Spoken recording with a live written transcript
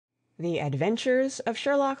The Adventures of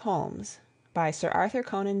Sherlock Holmes by Sir Arthur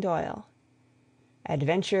Conan Doyle.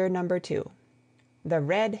 Adventure number 2. The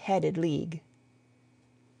Red-Headed League.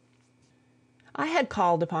 I had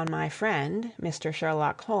called upon my friend, Mr.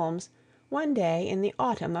 Sherlock Holmes, one day in the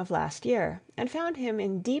autumn of last year, and found him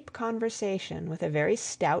in deep conversation with a very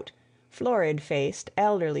stout, florid-faced,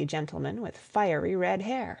 elderly gentleman with fiery red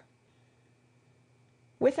hair.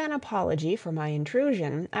 With an apology for my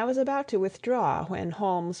intrusion, I was about to withdraw when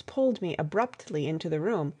Holmes pulled me abruptly into the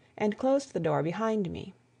room and closed the door behind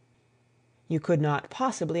me. "You could not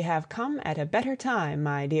possibly have come at a better time,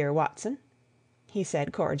 my dear Watson," he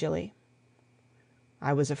said cordially.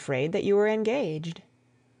 "I was afraid that you were engaged."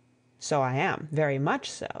 "So I am, very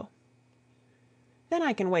much so." "Then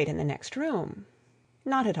I can wait in the next room."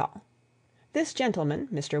 "Not at all. This gentleman,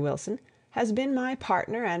 Mr. Wilson, has been my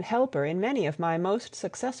partner and helper in many of my most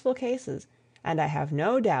successful cases, and I have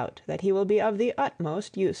no doubt that he will be of the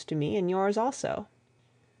utmost use to me in yours also."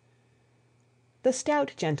 The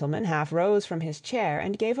stout gentleman half rose from his chair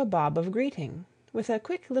and gave a bob of greeting, with a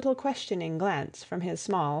quick little questioning glance from his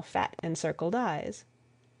small, fat, encircled eyes.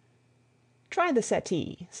 "Try the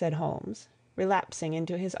settee," said Holmes, relapsing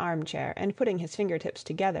into his armchair and putting his fingertips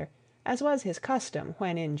together, as was his custom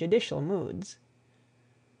when in judicial moods.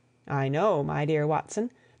 "I know, my dear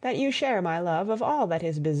Watson, that you share my love of all that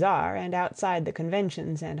is bizarre and outside the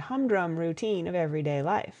conventions and humdrum routine of everyday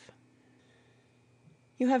life.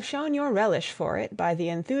 You have shown your relish for it by the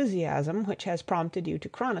enthusiasm which has prompted you to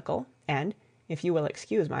chronicle, and, if you will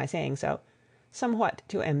excuse my saying so, somewhat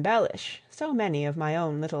to embellish so many of my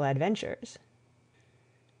own little adventures.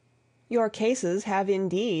 Your cases have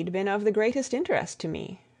indeed been of the greatest interest to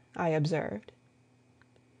me," I observed.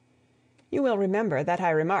 You will remember that I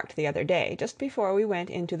remarked the other day, just before we went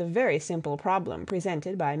into the very simple problem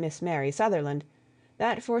presented by Miss Mary Sutherland,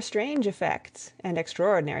 that for strange effects and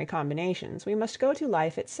extraordinary combinations we must go to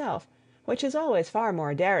life itself, which is always far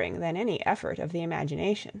more daring than any effort of the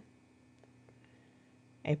imagination.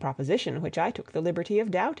 A proposition which I took the liberty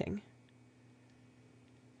of doubting.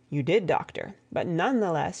 You did, doctor, but none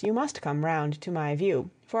the less you must come round to my view,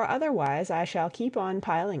 for otherwise I shall keep on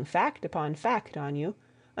piling fact upon fact on you,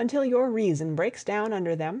 until your reason breaks down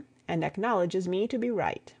under them and acknowledges me to be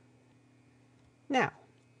right. Now,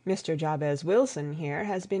 Mr. Jabez Wilson here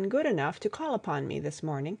has been good enough to call upon me this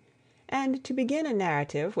morning, and to begin a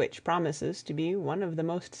narrative which promises to be one of the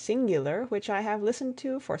most singular which I have listened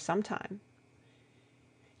to for some time.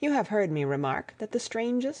 You have heard me remark that the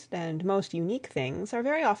strangest and most unique things are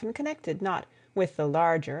very often connected not with the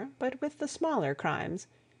larger but with the smaller crimes,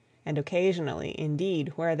 and occasionally, indeed,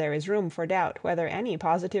 where there is room for doubt whether any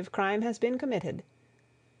positive crime has been committed.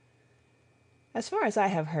 As far as I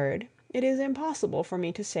have heard, it is impossible for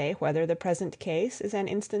me to say whether the present case is an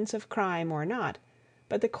instance of crime or not,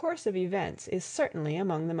 but the course of events is certainly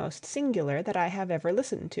among the most singular that I have ever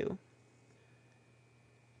listened to.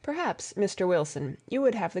 Perhaps, Mr. Wilson, you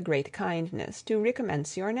would have the great kindness to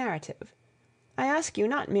recommence your narrative. I ask you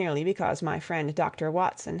not merely because my friend Dr.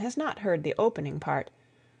 Watson has not heard the opening part,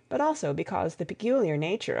 but also because the peculiar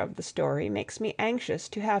nature of the story makes me anxious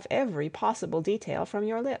to have every possible detail from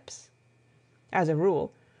your lips. As a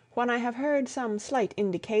rule, when I have heard some slight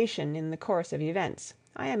indication in the course of events,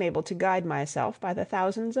 I am able to guide myself by the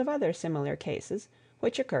thousands of other similar cases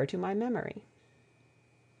which occur to my memory.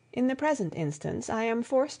 In the present instance, I am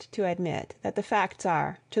forced to admit that the facts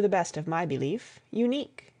are, to the best of my belief,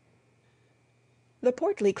 unique. The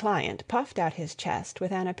portly client puffed out his chest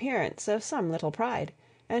with an appearance of some little pride,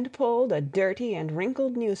 and pulled a dirty and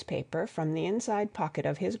wrinkled newspaper from the inside pocket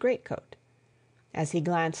of his greatcoat. As he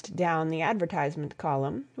glanced down the advertisement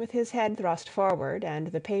column, with his head thrust forward and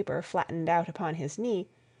the paper flattened out upon his knee,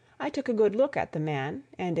 I took a good look at the man,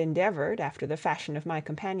 and endeavored, after the fashion of my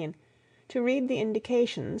companion, to read the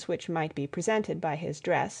indications which might be presented by his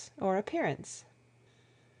dress or appearance.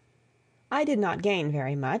 I did not gain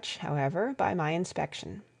very much, however, by my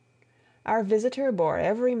inspection. Our visitor bore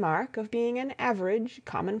every mark of being an average,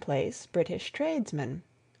 commonplace British tradesman,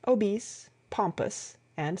 obese, pompous,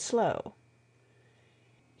 and slow.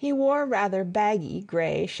 He wore rather baggy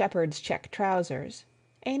grey shepherd's check trousers,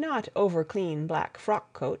 a not over-clean black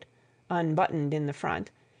frock-coat, unbuttoned in the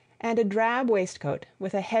front, and a drab waistcoat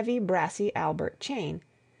with a heavy brassy Albert chain,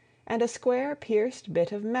 and a square pierced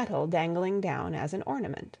bit of metal dangling down as an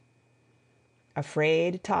ornament. A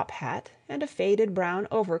frayed top hat and a faded brown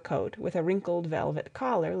overcoat with a wrinkled velvet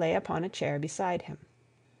collar lay upon a chair beside him.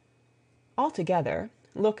 Altogether,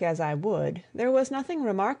 look as I would, there was nothing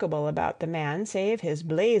remarkable about the man save his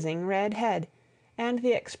blazing red head, and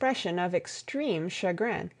the expression of extreme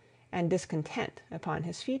chagrin and discontent upon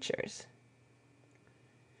his features.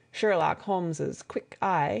 Sherlock Holmes's quick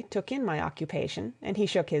eye took in my occupation, and he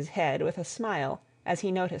shook his head with a smile as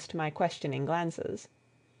he noticed my questioning glances.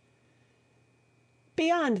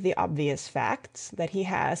 Beyond the obvious facts that he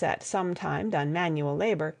has at some time done manual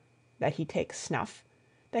labor, that he takes snuff,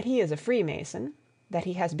 that he is a Freemason, that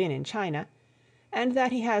he has been in China, and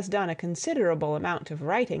that he has done a considerable amount of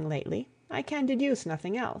writing lately, I can deduce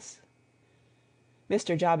nothing else.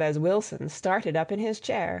 Mr. Jabez Wilson started up in his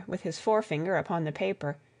chair, with his forefinger upon the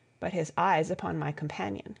paper, but his eyes upon my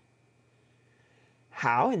companion.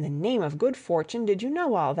 "How, in the name of good fortune, did you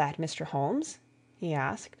know all that, Mr. Holmes?" he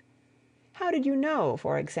asked. "How did you know,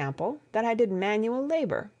 for example, that I did manual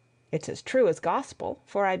labor? It's as true as gospel,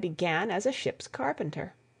 for I began as a ship's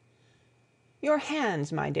carpenter." "Your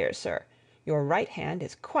hands, my dear sir. Your right hand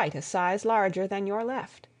is quite a size larger than your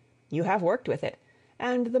left. You have worked with it,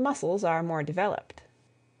 and the muscles are more developed."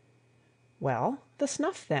 "Well, the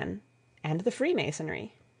snuff, then, and the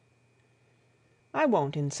Freemasonry." "I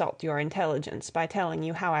won't insult your intelligence by telling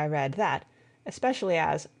you how I read that, especially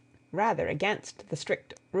as, rather against the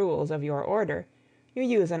strict rules of your order, you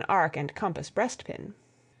use an arc and compass breastpin."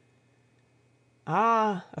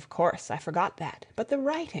 "Ah, of course, I forgot that. But the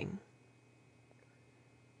writing?"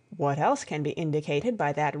 "What else can be indicated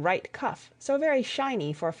by that right cuff, so very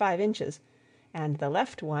shiny for 5 inches, and the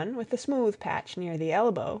left one with the smooth patch near the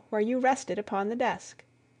elbow where you rested upon the desk?"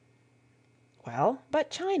 "Well, but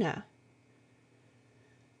China?"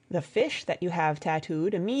 "The fish that you have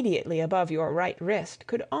tattooed immediately above your right wrist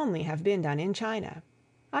could only have been done in China.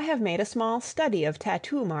 I have made a small study of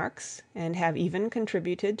tattoo marks, and have even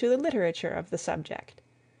contributed to the literature of the subject.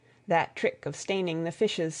 That trick of staining the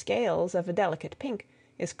fish's scales of a delicate pink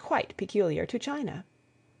is quite peculiar to China.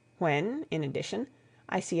 When, in addition,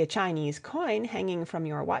 I see a Chinese coin hanging from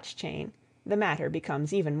your watch-chain, the matter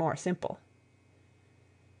becomes even more simple."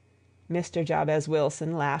 Mr. Jabez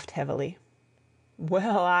Wilson laughed heavily.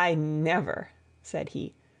 "Well, I never!" said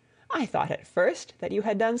he. "I thought at first that you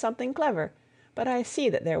had done something clever, but I see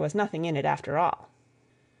that there was nothing in it after all."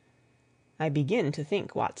 "I begin to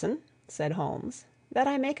think, Watson," said Holmes, "that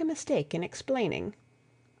I make a mistake in explaining.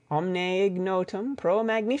 Omne ignotum pro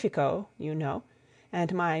magnifico, you know,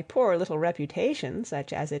 and my poor little reputation,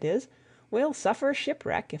 such as it is, will suffer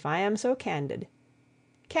shipwreck if I am so candid.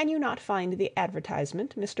 Can you not find the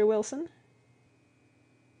advertisement, Mr. Wilson?"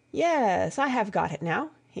 "Yes, I have got it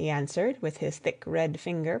now," he answered, with his thick red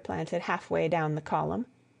finger planted halfway down the column.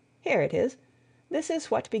 "Here it is. This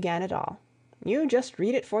is what began it all. You just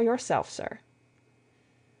read it for yourself, sir."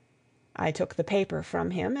 I took the paper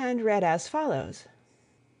from him and read as follows: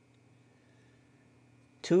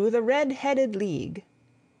 "To the Red-Headed League.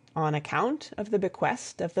 On account of the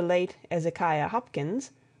bequest of the late Ezekiah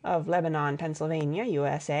Hopkins, of Lebanon, Pennsylvania,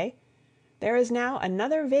 U.S.A., there is now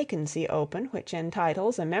another vacancy open which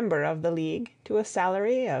entitles a member of the League to a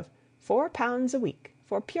salary of £4 a week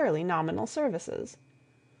for purely nominal services.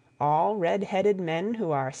 All red-headed men who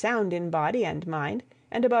are sound in body and mind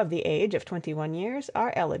and above the age of 21 years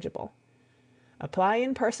are eligible. Apply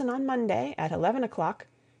in person on Monday at 11 o'clock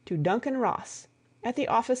to Duncan Ross, at the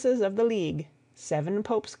offices of the League, 7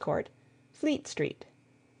 Pope's Court, Fleet Street."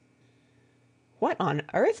 "What on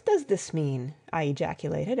earth does this mean?" I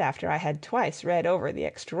ejaculated after I had twice read over the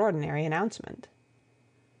extraordinary announcement.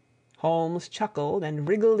 Holmes chuckled and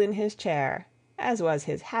wriggled in his chair, as was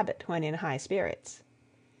his habit when in high spirits.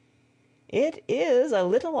 "It is a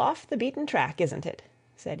little off the beaten track, isn't it?"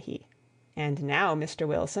 said he. "And now, Mr.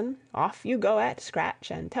 Wilson, off you go at scratch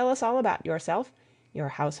and tell us all about yourself, your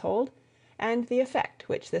household, and the effect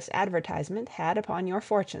which this advertisement had upon your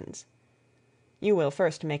fortunes. You will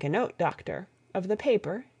first make a note, Doctor, of the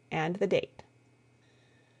paper and the date."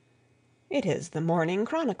 "It is the Morning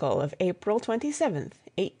Chronicle of April 27th,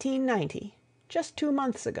 1890, just 2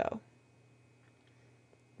 months ago."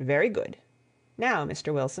 "Very good. Now,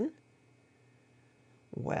 Mr. Wilson."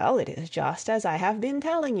 "Well, it is just as I have been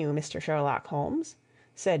telling you, Mr. Sherlock Holmes,"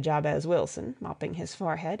 said Jabez Wilson, mopping his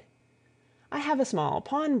forehead. "I have a small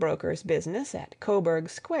pawnbroker's business at Coburg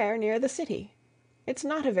Square, near the city. It's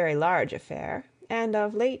not a very large affair, and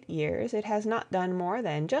of late years it has not done more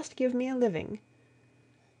than just give me a living.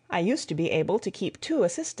 I used to be able to keep 2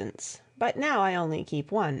 assistants, but now I only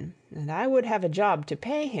keep 1, and I would have a job to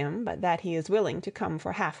pay him but that he is willing to come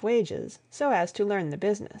for half wages, so as to learn the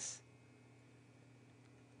business."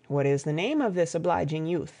 "What is the name of this obliging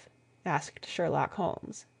youth?" asked Sherlock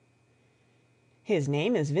Holmes. "His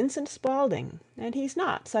name is Vincent Spaulding, and he's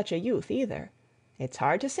not such a youth either. It's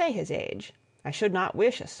hard to say his age. I should not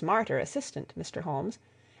wish a smarter assistant, Mr. Holmes,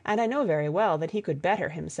 and I know very well that he could better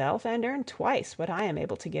himself and earn twice what I am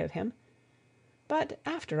able to give him. But,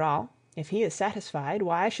 after all, If he is satisfied,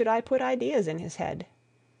 why should I put ideas in his head?"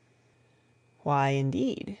 "Why,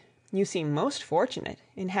 indeed? You seem most fortunate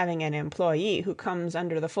in having an employee who comes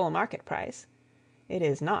under the full market price. It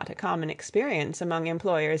is not a common experience among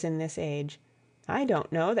employers in this age. I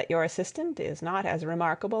don't know that your assistant is not as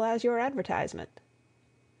remarkable as your advertisement."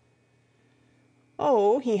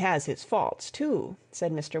 "Oh, he has his faults, too,"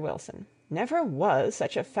 said Mr. Wilson. "Never was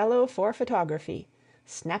such a fellow for photography,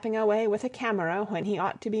 snapping away with a camera when he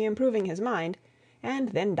ought to be improving his mind, and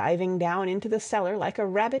then diving down into the cellar like a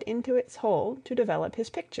rabbit into its hole to develop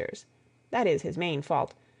his pictures. That is his main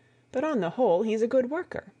fault, but on the whole he's a good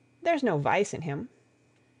worker. There's no vice in him."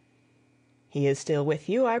 "He is still with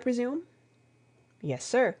you, I presume?" "Yes,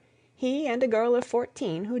 sir. He and a girl of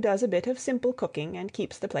 14 who does a bit of simple cooking and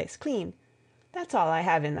keeps the place clean. That's all I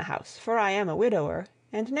have in the house, for I am a widower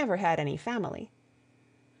and never had any family.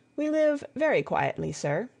 We live very quietly,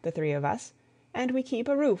 sir, the three of us, and we keep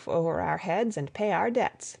a roof over our heads and pay our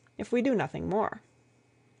debts, if we do nothing more."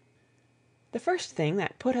 The first thing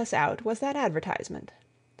that put us out was that advertisement.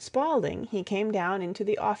 Spaulding, he came down into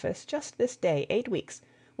the office just this day 8 weeks,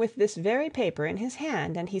 with this very paper in his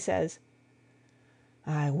hand, and he says,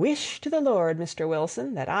 "I wish to the Lord, Mr.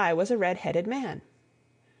 Wilson, that I was a red-headed man."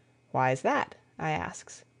 "Why's that?" I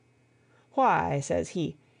asks. "Why," says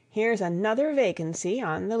he, "here's another vacancy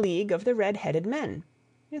on the League of the Red-Headed Men.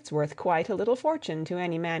 It's worth quite a little fortune to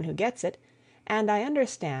any man who gets it, and I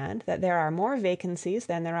understand that there are more vacancies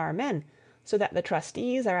than there are men, so that the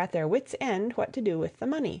trustees are at their wits' end what to do with the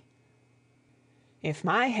money. If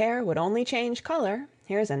my hair would only change color,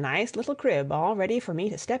 here's a nice little crib all ready for me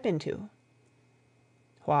to step into."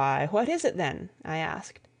 "Why, what is it then?" I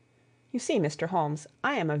asked. You see, Mr. Holmes,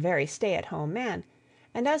 I am a very stay-at-home man,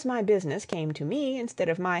 and as my business came to me instead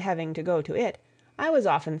of my having to go to it, I was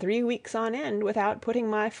often 3 weeks on end without putting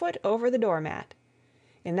my foot over the doormat.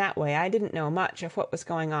 In that way I didn't know much of what was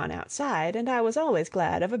going on outside, and I was always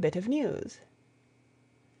glad of a bit of news."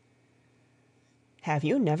 "Have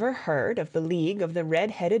you never heard of the League of the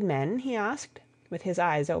Red-Headed Men?" he asked, with his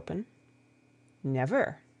eyes open.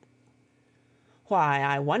 "Never." "Why,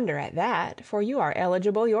 I wonder at that, for you are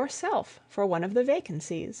eligible yourself for one of the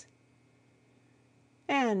vacancies."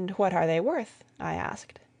 "And what are they worth?" I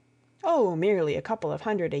asked. "Oh, merely a couple of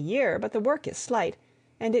hundred a year, but the work is slight,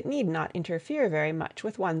 and it need not interfere very much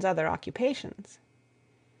with one's other occupations."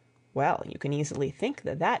 Well, you can easily think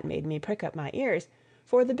that that made me prick up my ears,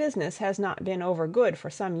 for the business has not been over good for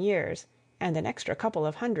some years, and an extra couple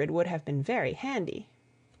of hundred would have been very handy.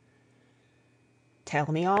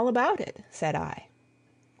 "Tell me all about it," said I.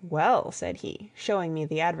 "Well," said he, showing me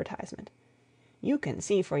the advertisement, "you can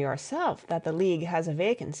see for yourself that the League has a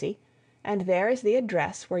vacancy, and there is the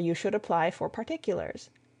address where you should apply for particulars.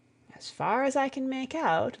 As far as I can make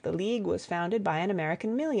out, the League was founded by an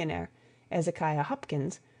American millionaire, Ezekiah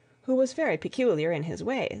Hopkins, who was very peculiar in his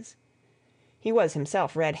ways. He was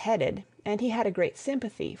himself red-headed, and he had a great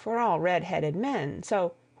sympathy for all red-headed men,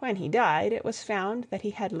 so when he died it was found that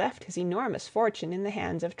he had left his enormous fortune in the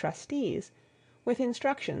hands of trustees, with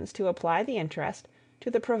instructions to apply the interest to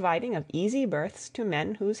the providing of easy berths to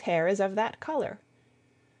men whose hair is of that color.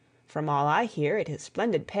 From all I hear, it is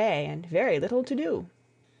splendid pay and very little to do."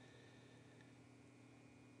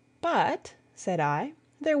 "But," said I,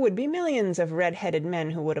 "there would be millions of red-headed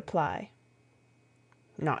men who would apply."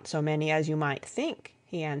 "Not so many as you might think,"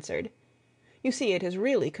 he answered. "You see, it is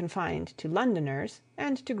really confined to Londoners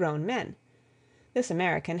and to grown men. This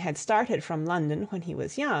American had started from London when he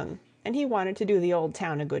was young, and he wanted to do the old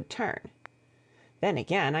town a good turn. Then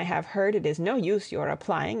again, I have heard it is no use your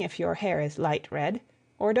applying if your hair is light red,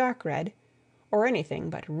 or dark red, or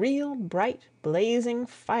anything but real bright, blazing,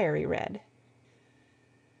 fiery red.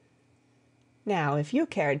 Now, if you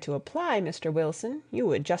cared to apply, Mr. Wilson, you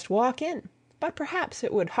would just walk in, but perhaps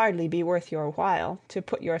it would hardly be worth your while to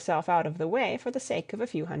put yourself out of the way for the sake of a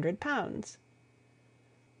few £100.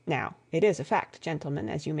 Now, it is a fact, gentlemen,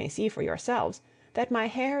 as you may see for yourselves, that my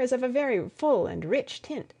hair is of a very full and rich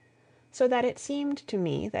tint, so that it seemed to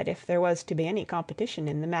me that if there was to be any competition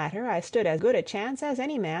in the matter, I stood as good a chance as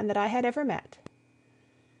any man that I had ever met.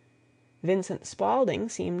 Vincent Spaulding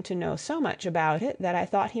seemed to know so much about it that I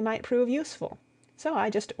thought he might prove useful, so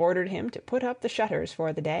I just ordered him to put up the shutters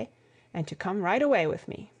for the day, and to come right away with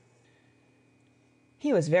me.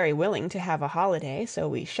 He was very willing to have a holiday, so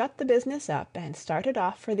we shut the business up and started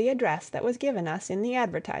off for the address that was given us in the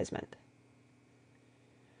advertisement.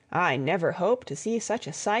 I never hope to see such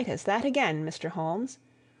a sight as that again, Mr. Holmes.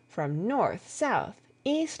 From north, south,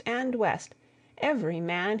 east, and west, every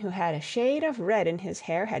man who had a shade of red in his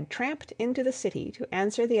hair had tramped into the city to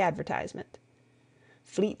answer the advertisement.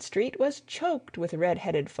 Fleet Street was choked with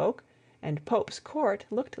red-headed folk, and Pope's Court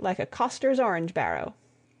looked like a coster's orange barrow.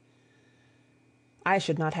 I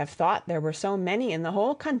should not have thought there were so many in the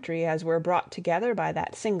whole country as were brought together by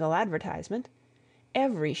that single advertisement.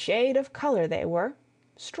 Every shade of colour they were: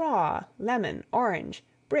 straw, lemon, orange,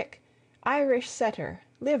 brick, Irish setter,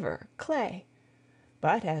 liver, clay.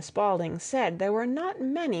 But, as Spaulding said, there were not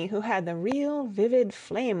many who had the real vivid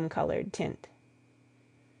flame-coloured tint.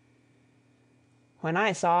 When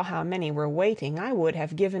I saw how many were waiting, I would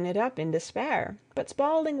have given it up in despair, but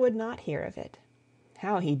Spaulding would not hear of it.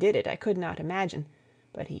 How he did it I could not imagine,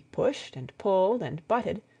 but he pushed and pulled and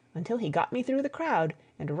butted until he got me through the crowd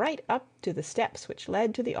and right up to the steps which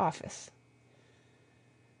led to the office.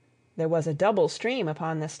 There was a double stream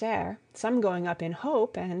upon the stair, some going up in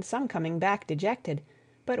hope and some coming back dejected,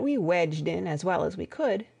 but we wedged in as well as we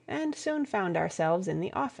could, and soon found ourselves in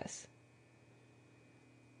the office.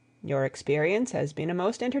 "Your experience has been a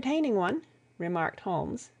most entertaining one," remarked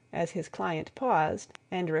Holmes, as his client paused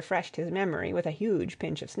and refreshed his memory with a huge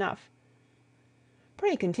pinch of snuff.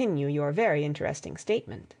 "Pray continue your very interesting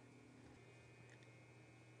statement."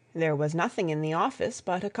 There was nothing in the office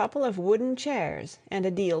but a couple of wooden chairs and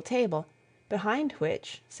a deal table, behind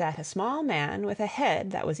which sat a small man with a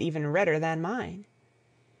head that was even redder than mine.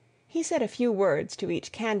 He said a few words to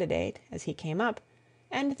each candidate as he came up,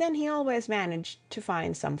 and then he always managed to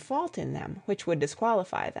find some fault in them which would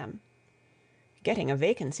disqualify them. Getting a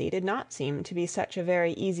vacancy did not seem to be such a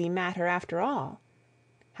very easy matter after all.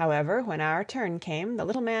 However, when our turn came, the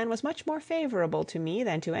little man was much more favourable to me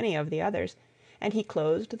than to any of the others, and he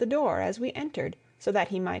closed the door as we entered, so that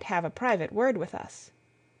he might have a private word with us.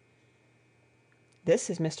 "This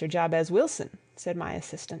is Mr. Jabez Wilson," said my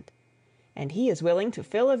assistant, "and he is willing to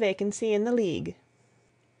fill a vacancy in the League."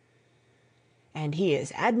 "And he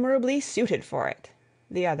is admirably suited for it,"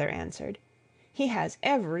 the other answered. "He has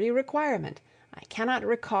every requirement. I cannot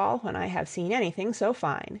recall when I have seen anything so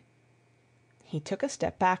fine." He took a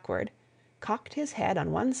step backward, cocked his head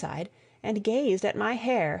on one side, and gazed at my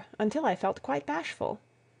hair until I felt quite bashful.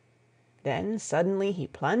 Then suddenly he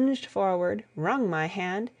plunged forward, wrung my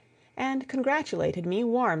hand, and congratulated me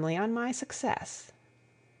warmly on my success.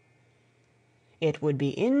 "It would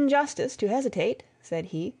be injustice to hesitate," said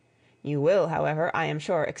he. "You will, however, I am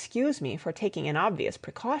sure, excuse me for taking an obvious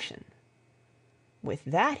precaution." With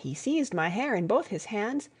that he seized my hair in both his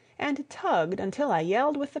hands and tugged until I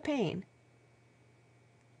yelled with the pain.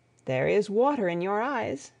 "There is water in your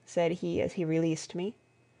eyes," said he as he released me.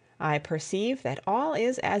 "I perceive that all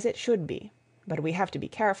is as it should be, but we have to be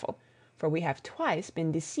careful, for we have twice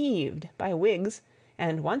been deceived by wigs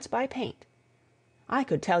and once by paint. I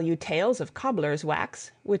could tell you tales of cobbler's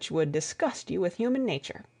wax which would disgust you with human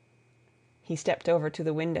nature." He stepped over to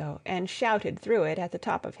the window and shouted through it at the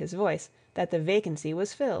top of his voice that the vacancy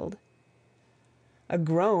was filled. A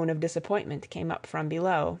groan of disappointment came up from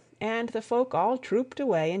below, and the folk all trooped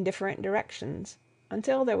away in different directions,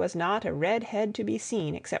 until there was not a red head to be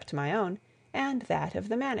seen except my own, and that of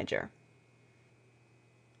the manager.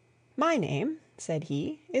 "My name," said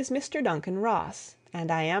he, "is Mr. Duncan Ross, and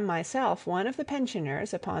I am myself one of the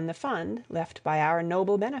pensioners upon the fund left by our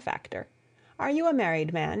noble benefactor. Are you a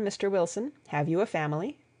married man, Mr. Wilson? Have you a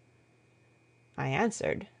family?" I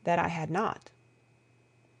answered that I had not.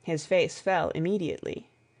 His face fell immediately.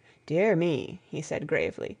 "Dear me," he said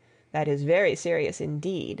gravely, "that is very serious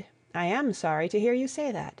indeed. I am sorry to hear you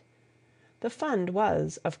say that. The fund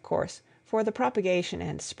was, of course, for the propagation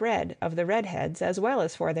and spread of the redheads as well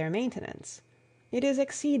as for their maintenance. It is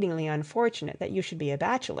exceedingly unfortunate that you should be a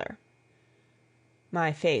bachelor."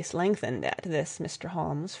 My face lengthened at this, Mr.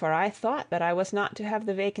 Holmes, for I thought that I was not to have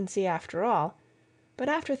the vacancy after all, but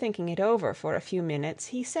after thinking it over for a few minutes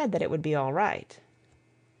he said that it would be all right.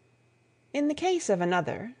 "In the case of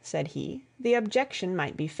another," said he, "the objection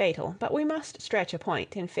might be fatal, but we must stretch a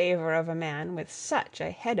point in favor of a man with such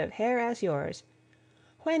a head of hair as yours.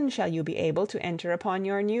 When shall you be able to enter upon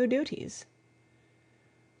your new duties?"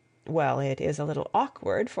 "Well, it is a little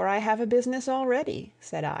awkward, for I have a business already,"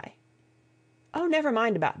 said I. "Oh, never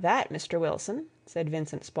mind about that, Mr. Wilson," said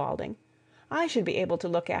Vincent Spaulding. "I should be able to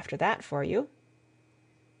look after that for you."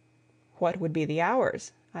 "What would be the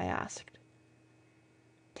hours?" I asked.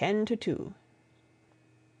 10 to 2.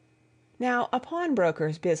 Now, a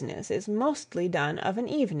pawnbroker's business is mostly done of an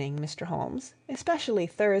evening, Mr. Holmes, especially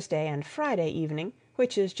Thursday and Friday evening,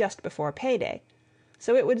 which is just before payday,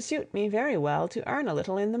 so it would suit me very well to earn a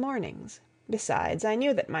little in the mornings. Besides, I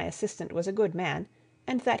knew that my assistant was a good man,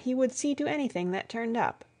 and that he would see to anything that turned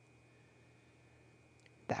up.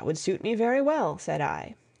 "That would suit me very well," said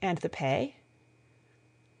I. "And the pay?"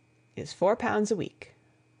 "Is £4 a week."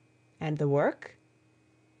 "And the work?"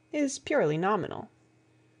 "Is purely nominal."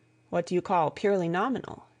 What do you call purely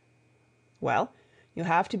nominal? Well, you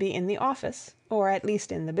have to be in the office, or at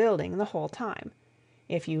least in the building, the whole time.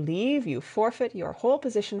 If you leave, you forfeit your whole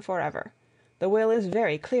position forever. The will is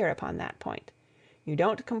very clear upon that point. You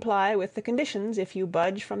don't comply with the conditions if you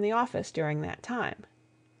budge from the office during that time.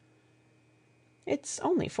 It's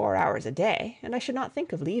only 4 hours a day, and I should not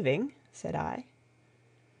think of leaving, said I.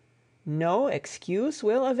 No excuse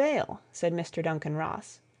will avail, said Mr. Duncan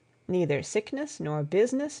Ross. Neither sickness, nor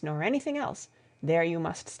business, nor anything else. There you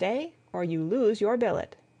must stay, or you lose your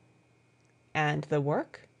billet. And the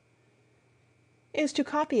work? Is to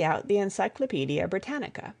copy out the Encyclopaedia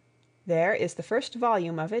Britannica. There is the first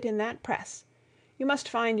volume of it in that press. You must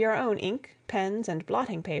find your own ink, pens, and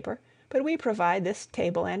blotting paper, but we provide this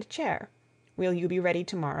table and chair. Will you be ready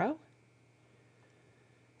tomorrow?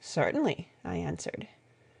 Certainly, I answered.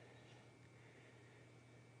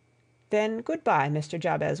 Then good-bye, Mr.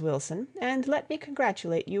 Jabez Wilson, and let me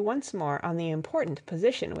congratulate you once more on the important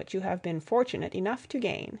position which you have been fortunate enough to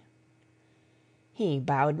gain. He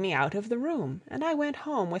bowed me out of the room, and I went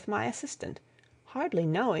home with my assistant, hardly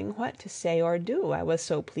knowing what to say or do, I was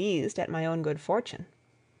so pleased at my own good fortune.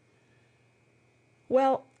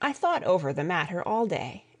 Well, I thought over the matter all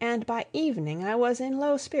day, and by evening I was in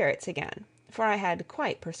low spirits again, for I had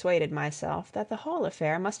quite persuaded myself that the whole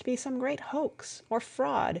affair must be some great hoax or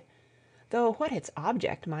fraud, though what its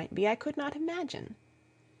object might be I could not imagine.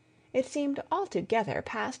 It seemed altogether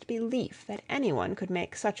past belief that anyone could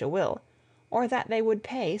make such a will, or that they would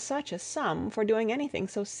pay such a sum for doing anything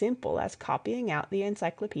so simple as copying out the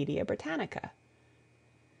Encyclopaedia Britannica.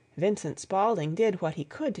 Vincent Spaulding did what he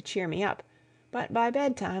could to cheer me up, but by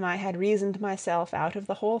bedtime I had reasoned myself out of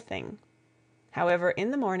the whole thing. However,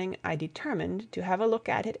 in the morning I determined to have a look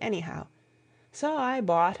at it anyhow, so I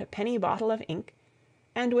bought a penny bottle of ink,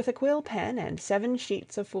 and with a quill pen and 7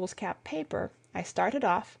 sheets of foolscap paper I started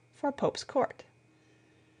off for Pope's Court.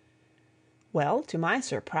 Well, to my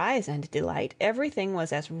surprise and delight, everything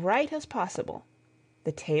was as right as possible.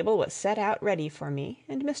 The table was set out ready for me,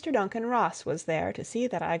 and Mr. Duncan Ross was there to see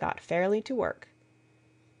that I got fairly to work.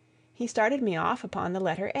 He started me off upon the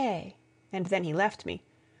letter A, and then he left me,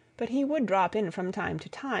 but he would drop in from time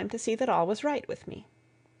to see that all was right with me.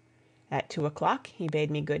 At 2 o'clock he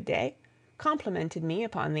bade me good day, complimented me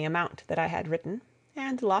upon the amount that I had written,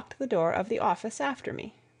 and locked the door of the office after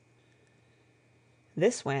me.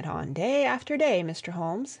 This went on day after day, Mr.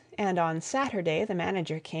 Holmes, and on Saturday the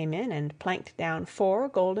manager came in and planked down 4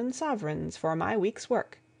 golden sovereigns for my week's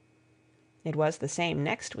work. It was the same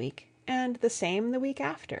next week, and the same the week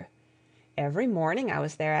after. Every morning I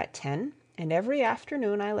was there at 10, and every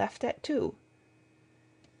afternoon I left at 2.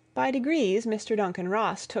 By degrees Mr. Duncan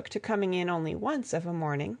Ross took to coming in only once of a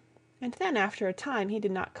morning, and then after a time he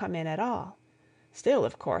did not come in at all. Still,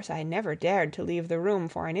 of course, I never dared to leave the room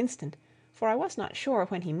for an instant, for I was not sure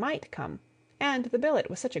when he might come, and the billet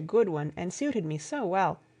was such a good one and suited me so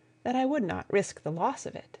well that I would not risk the loss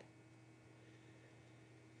of it.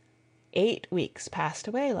 8 weeks passed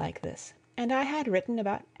away like this, and I had written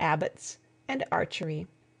about abbots, and archery,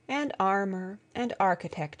 and armour, and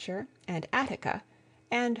architecture, and Attica,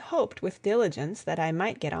 and hoped with diligence that I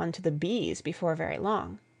might get on to the bees before very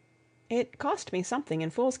long. It cost me something in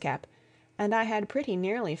foolscap, and I had pretty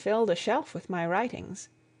nearly filled a shelf with my writings.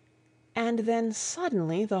 And then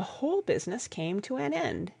suddenly the whole business came to an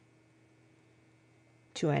end.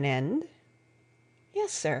 To an end?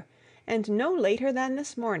 Yes, sir, and no later than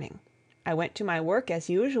this morning. I went to my work as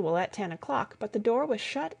usual at 10 o'clock, but the door was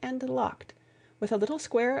shut and locked, with a little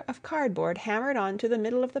square of cardboard hammered on to the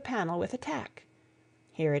middle of the panel with a tack.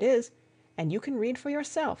 Here it is, and you can read for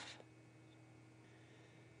yourself.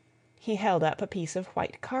 He held up a piece of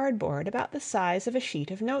white cardboard about the size of a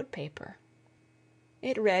sheet of notepaper.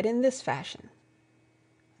 It read in this fashion: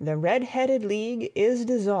 "The Red-Headed League is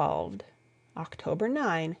dissolved. October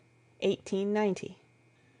 9, 1890.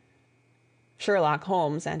 Sherlock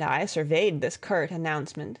Holmes and I surveyed this curt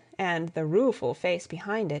announcement, and the rueful face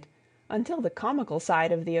behind it, until the comical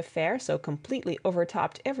side of the affair so completely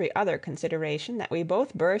overtopped every other consideration that we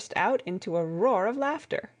both burst out into a roar of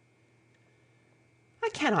laughter. "I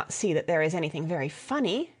cannot see that there is anything very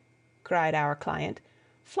funny," cried our client,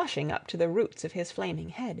 flushing up to the roots of his flaming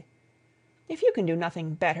head. "If you can do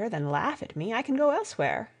nothing better than laugh at me, I can go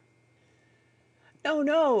elsewhere." "No,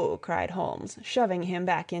 no," cried Holmes, shoving him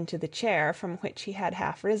back into the chair from which he had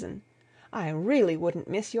half risen. "I really wouldn't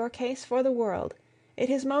miss your case for the world. It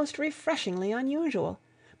is most refreshingly unusual.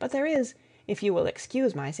 But there is, if you will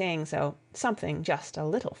excuse my saying so, something just a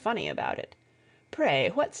little funny about it. Pray,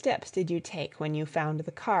 what steps did you take when you found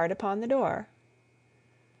the card upon the door?"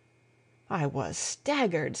 "I was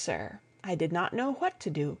staggered, sir. I did not know what to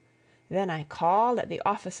do. Then I called at the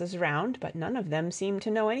offices round, but none of them seemed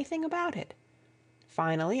to know anything about it.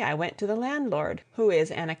 Finally, I went to the landlord, who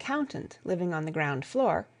is an accountant living on the ground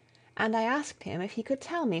floor, and I asked him if he could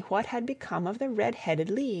tell me what had become of the Red-headed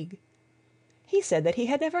League. He said that he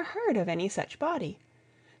had never heard of any such body.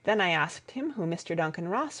 Then I asked him who Mr. Duncan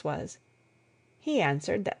Ross was. He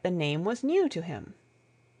answered that the name was new to him.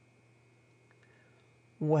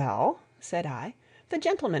 "Well," said I, "the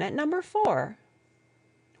gentleman at number 4.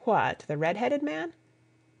 "What, the red-headed man?"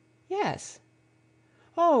 "Yes."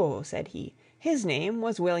 "Oh," said he, "his name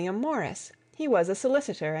was William Morris. He was a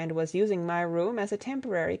solicitor, and was using my room as a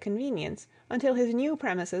temporary convenience until his new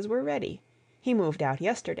premises were ready. He moved out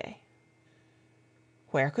yesterday."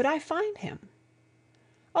 "Where could I find him?"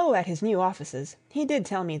 "Oh, at his new offices. He did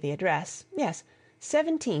tell me the address. Yes,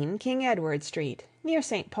 17 King Edward Street, near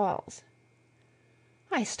St. Paul's."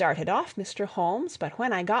 I started off, Mr. Holmes, but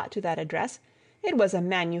when I got to that address, it was a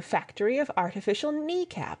manufactory of artificial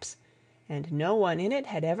knee-caps, and no one in it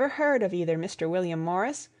had ever heard of either Mr. William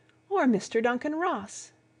Morris or Mr. Duncan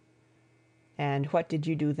Ross. "And what did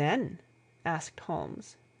you do then?" asked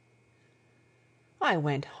Holmes. "I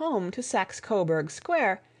went home to Saxe-Coburg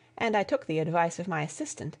Square, and I took the advice of my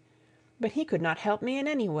assistant. But he could not help me in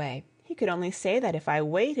any way. He could only say that if I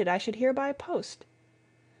waited I should hear by post.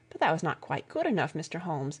 But that was not quite good enough, Mr.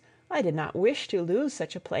 Holmes. I did not wish to lose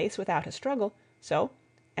such a place without a struggle, so,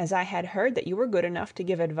 as I had heard that you were good enough to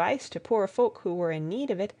give advice to poor folk who were in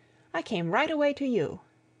need of it, I came right away to you."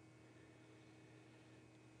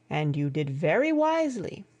 "And you did very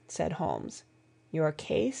wisely," said Holmes. "Your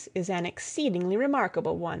case is an exceedingly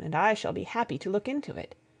remarkable one, and I shall be happy to look into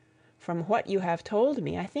it. From what you have told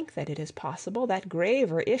me, I think that it is possible that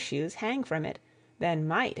graver issues hang from it than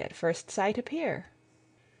might at first sight appear."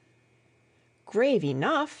 "Grave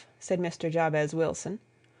enough," said Mr. Jabez Wilson.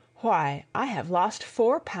 "Why, I have lost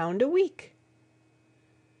 £4 a week."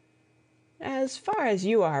 "As far as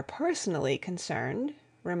you are personally concerned,"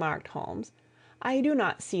 remarked Holmes, "I do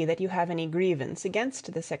not see that you have any grievance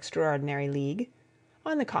against this extraordinary league.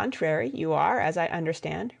 On the contrary, you are, as I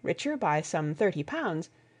understand, richer by some £30,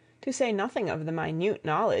 to say nothing of the minute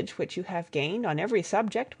knowledge which you have gained on every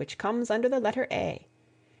subject which comes under the letter A.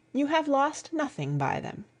 You have lost nothing by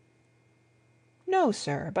them." "No,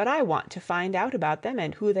 sir, but I want to find out about them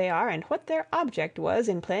and who they are and what their object was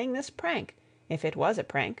in playing this prank, if it was a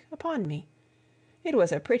prank, upon me. It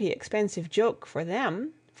was a pretty expensive joke for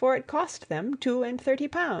them, for it cost them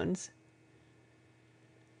 £32.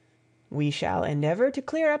 "We shall endeavor to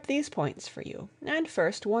clear up these points for you. And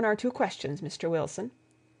first, one or two questions, Mr. Wilson.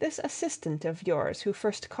 This assistant of yours who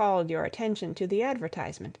first called your attention to the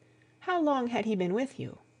advertisement, how long had he been with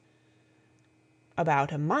you?"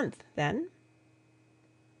 "About a month, then."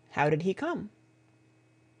 "How did he come?"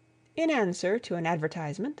 "In answer to an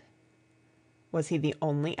advertisement." "Was he the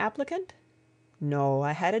only applicant?" "No,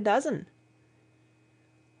 I had a dozen."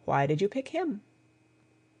 "Why did you pick him?"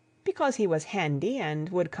 "Because he was handy and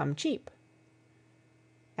would come cheap."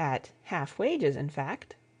 "At half wages, in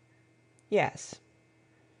fact?" "Yes."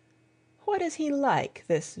 "What is he like,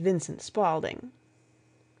 this Vincent Spaulding?"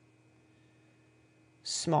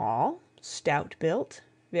 "Small, stout-built,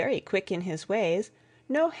 very quick in his ways,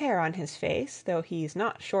 no hair on his face, though he's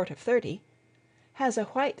not short of 30, has a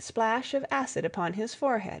white splash of acid upon his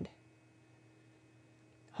forehead."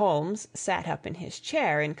 Holmes sat up in his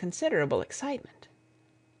chair in considerable excitement.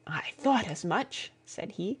 "I thought as much,"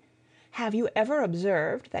 said he. "Have you ever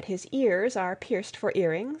observed that his ears are pierced for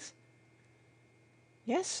earrings?"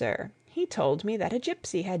 "Yes, sir. He told me that a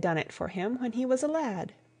gypsy had done it for him when he was a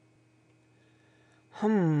lad."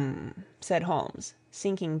 "Hum," said Holmes,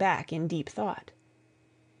 sinking back in deep thought.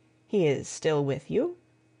 "He is still with you?"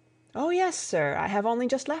 "Oh, yes, sir. I have only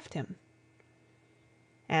just left him."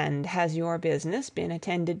 "And has your business been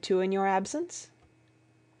attended to in your absence?"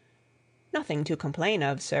 "Nothing to complain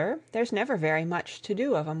of, sir. There's never very much to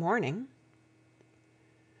do of a morning."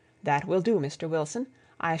 "That will do, Mr. Wilson.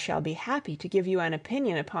 I shall be happy to give you an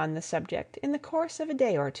opinion upon the subject in the course of a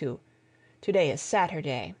day or two. To-day is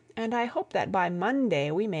Saturday, and I hope that by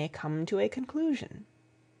Monday we may come to a conclusion."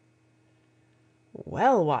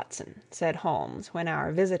 "Well, Watson," said Holmes, when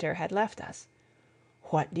our visitor had left us,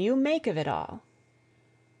 "what do you make of it all?"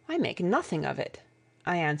 "I make nothing of it,"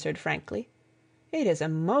 I answered frankly. "It is a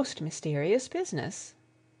most mysterious business."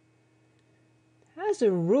 "As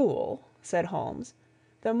a rule," said Holmes,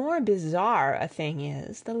 "the more bizarre a thing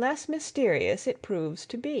is, the less mysterious it proves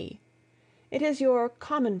to be. It is your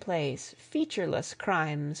commonplace, featureless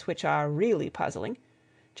crimes which are really puzzling,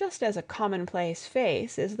 just as a commonplace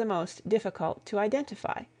face is the most difficult to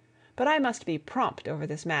identify. But I must be prompt over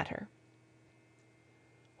this matter."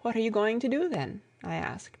 "What are you going to do, then?" I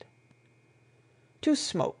asked. "To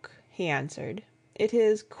smoke," he answered. "It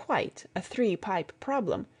is quite a three-pipe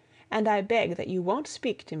problem, and I beg that you won't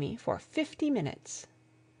speak to me for 50 minutes."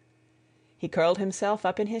 He curled himself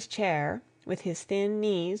up in his chair, with his thin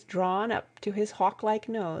knees drawn up to his hawk-like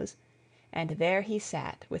nose, and there he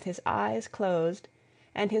sat with his eyes closed,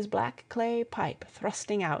 and his black clay pipe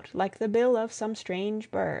thrusting out like the bill of some strange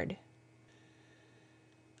bird.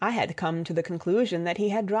 I had come to the conclusion that he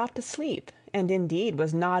had dropped asleep, and indeed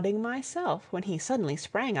was nodding myself, when he suddenly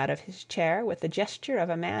sprang out of his chair with the gesture of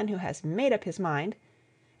a man who has made up his mind,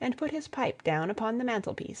 and put his pipe down upon the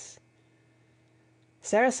mantelpiece.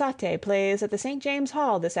 "Sarasate plays at the St. James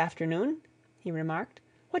Hall this afternoon," he remarked.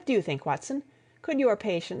 "What do you think, Watson? Could your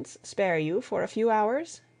patients spare you for a few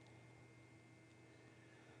hours?"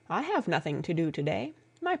 "I have nothing to do to-day.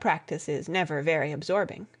 My practice is never very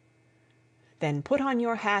absorbing." "Then put on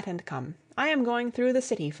your hat and come. I am going through the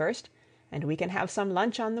city first, and we can have some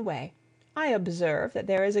lunch on the way. I observe that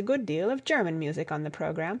there is a good deal of German music on the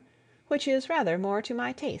programme, which is rather more to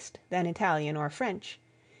my taste than Italian or French.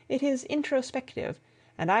 It is introspective,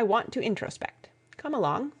 and I want to introspect. Come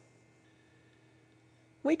along."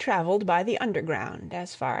 We travelled by the Underground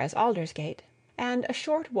as far as Aldersgate, and a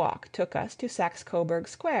short walk took us to Saxe Coburg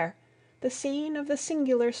Square, the scene of the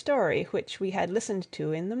singular story which we had listened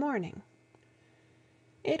to in the morning.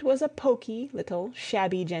 It was a poky, little,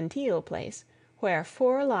 shabby-genteel place, where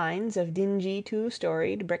 4 lines of dingy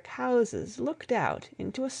 2-storied brick houses looked out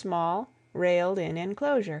into a small, railed-in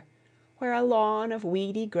enclosure, where a lawn of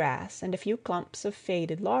weedy grass and a few clumps of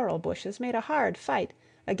faded laurel bushes made a hard fight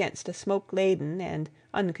against a smoke-laden and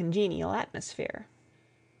uncongenial atmosphere.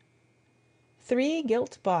 3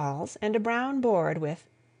 gilt balls and a brown board with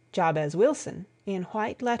 "Jabez Wilson" in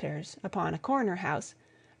white letters upon a corner house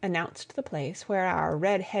announced the place where our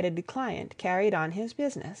red-headed client carried on his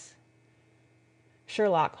business.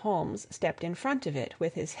 Sherlock Holmes stepped in front of it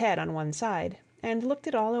with his head on one side, and looked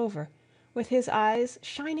it all over, with his eyes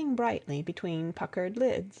shining brightly between puckered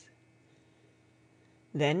lids.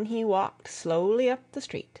 Then he walked slowly up the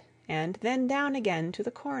street, and then down again to the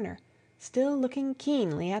corner, still looking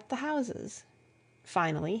keenly at the houses.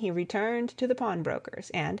 Finally he returned to the pawnbroker's,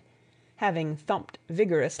 and, having thumped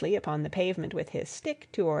vigorously upon the pavement with his stick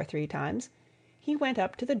 2 or 3 times, he went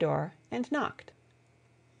up to the door and knocked.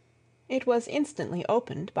 It was instantly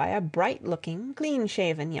opened by a bright-looking,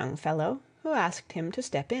 clean-shaven young fellow, who asked him to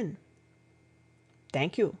step in.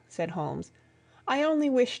 "Thank you," said Holmes. "I only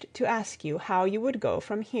wished to ask you how you would go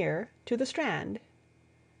from here to the Strand."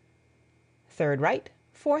 "3rd right,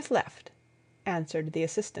 4th left," answered the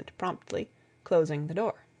assistant promptly, closing the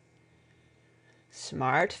door.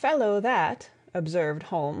 "Smart fellow, that," observed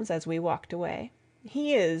Holmes as we walked away.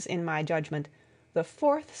 "He is, in my judgment, the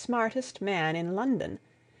 4th smartest man in London,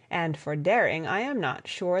 and for daring I am not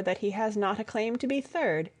sure that he has not a claim to be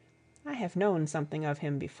 3rd. I have known something of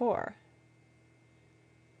him before."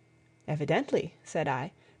 "Evidently," said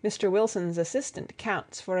I, "Mr. Wilson's assistant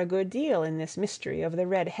counts for a good deal in this mystery of the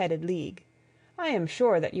Red-headed League. I am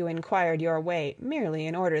sure that you inquired your way merely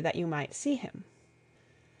in order that you might see him."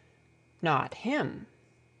 "Not him."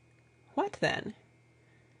 "What then?"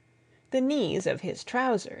 "The knees of his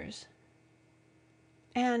trousers."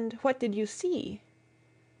 "And what did you see?"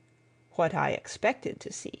 "What I expected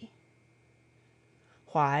to see."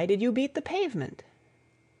 "Why did you beat the pavement?"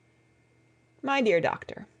 "My dear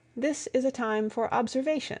doctor, this is a time for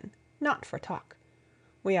observation, not for talk.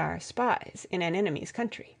 We are spies in an enemy's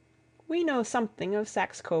country. We know something of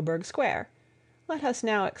Saxe Coburg Square. Let us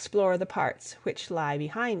now explore the parts which lie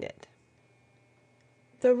behind it."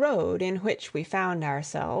 The road in which we found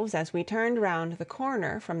ourselves as we turned round the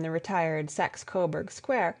corner from the retired Saxe Coburg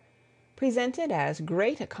Square presented as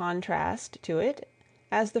great a contrast to it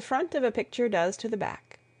as the front of a picture does to the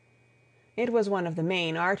back. It was one of the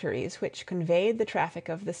main arteries which conveyed the traffic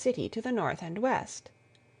of the city to the north and west.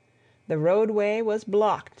 The roadway was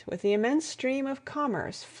blocked with the immense stream of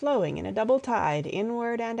commerce flowing in a double tide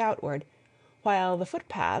inward and outward, while the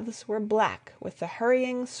footpaths were black with the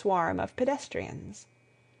hurrying swarm of pedestrians.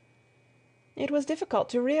 It was difficult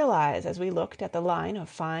to realize, as we looked at the line of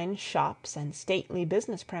fine shops and stately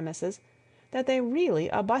business premises, that they really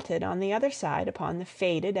abutted on the other side upon the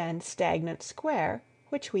faded and stagnant square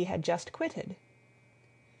which we had just quitted.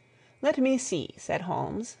 "Let me see," said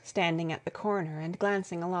Holmes, standing at the corner and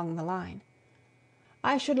glancing along the line.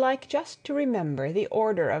 "I should like just to remember the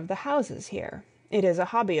order of the houses here. It is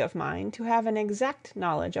a hobby of mine to have an exact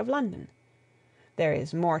knowledge of London. There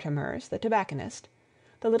is Mortimer's, the tobacconist,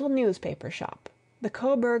 the little newspaper shop, the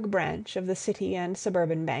Coburg branch of the City and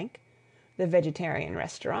Suburban Bank, the Vegetarian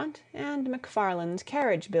Restaurant, and McFarland's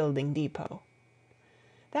carriage-building depot.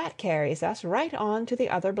 That carries us right on to the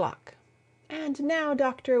other block. And now,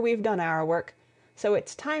 Doctor, we've done our work, so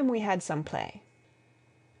it's time we had some play.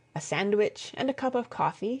 A sandwich and a cup of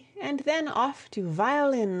coffee, and then off to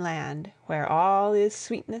violin land, where all is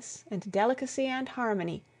sweetness and delicacy and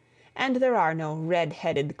harmony, and there are no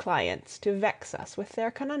red-headed clients to vex us with their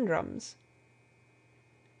conundrums.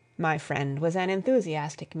 My friend was an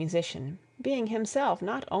enthusiastic musician, being himself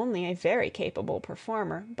not only a very capable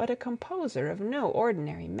performer, but a composer of no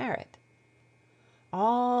ordinary merit.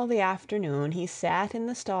 All the afternoon he sat in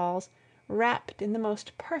the stalls, wrapped in the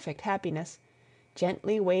most perfect happiness,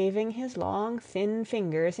 gently waving his long, thin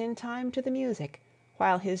fingers in time to the music,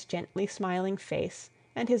 while his gently smiling face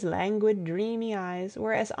and his languid, dreamy eyes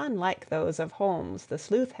were as unlike those of Holmes the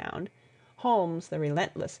sleuth-hound, Holmes the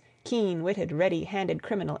relentless, keen-witted, ready-handed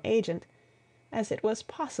criminal agent, as it was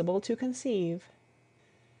possible to conceive.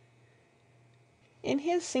 In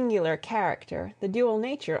his singular character the dual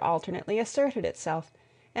nature alternately asserted itself,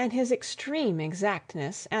 and his extreme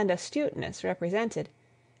exactness and astuteness represented,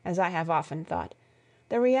 as I have often thought,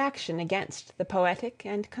 the reaction against the poetic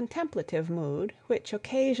and contemplative mood which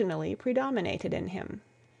occasionally predominated in him.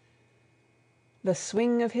 The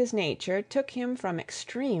swing of his nature took him from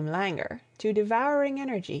extreme languor to devouring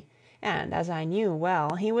energy, and, as I knew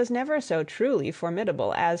well, he was never so truly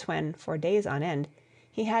formidable as when, for days on end,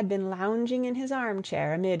 he had been lounging in his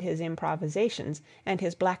armchair amid his improvisations and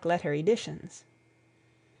his black-letter editions.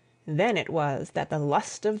 Then it was that the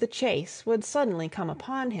lust of the chase would suddenly come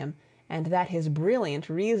upon him, and that his brilliant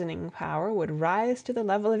reasoning power would rise to the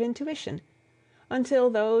level of intuition, until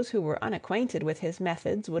those who were unacquainted with his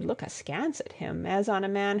methods would look askance at him as on a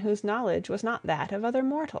man whose knowledge was not that of other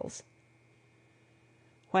mortals.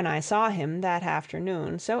 When I saw him that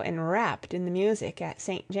afternoon so enwrapped in the music at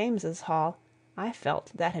St. James's Hall, I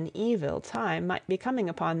felt that an evil time might be coming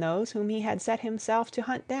upon those whom he had set himself to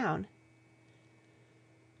hunt down.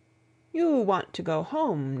 "You want to go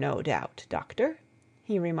home, no doubt, Doctor,"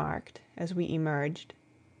 he remarked, as we emerged.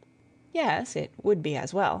 "Yes, it would be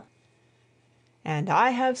as well." "And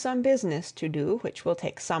I have some business to do which will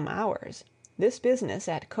take some hours. This business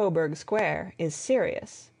at Coburg Square is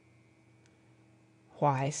serious."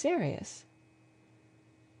 "Why serious?"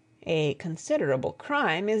 "A considerable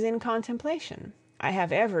crime is in contemplation. I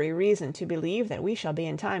have every reason to believe that we shall be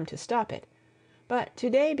in time to stop it. But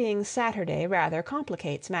to-day being Saturday rather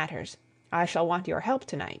complicates matters. I shall want your help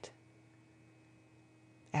tonight."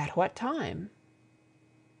 "At what time?"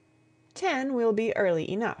 10 will be early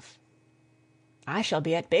enough." "I shall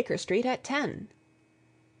be at Baker Street at 10."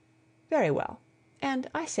 "Very well. And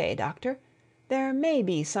I say, Doctor, there may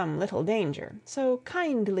be some little danger, so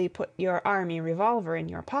kindly put your army revolver in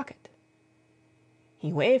your pocket."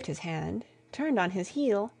 He waved his hand, turned on his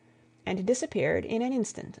heel, and disappeared in an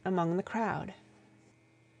instant among the crowd.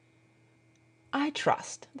 I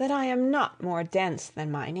trust that I am not more dense than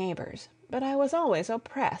my neighbors, but I was always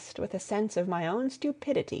oppressed with a sense of my own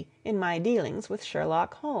stupidity in my dealings with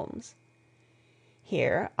Sherlock Holmes.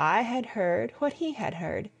 Here I had heard what he had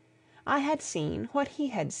heard, I had seen what he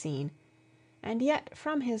had seen, and yet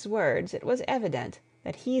from his words it was evident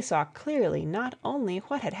that he saw clearly not only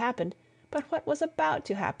what had happened, but what was about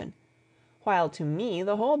to happen, while to me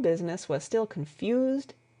the whole business was still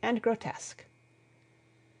confused and grotesque.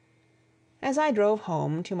 As I drove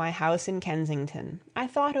home to my house in Kensington, I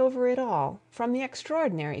thought over it all, from the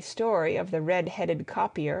extraordinary story of the red-headed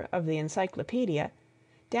copier of the Encyclopedia,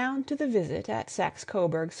 down to the visit at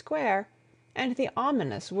Saxe-Coburg Square, and the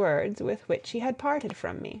ominous words with which he had parted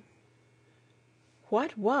from me.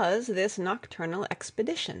 What was this nocturnal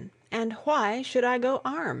expedition, and why should I go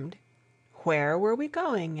armed? Where were we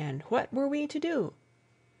going, and what were we to do?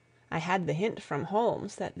 I had the hint from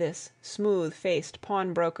Holmes that this smooth-faced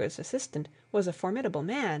pawnbroker's assistant was a formidable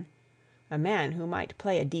man, a man who might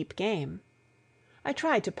play a deep game. I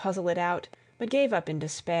tried to puzzle it out, but gave up in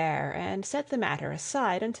despair and set the matter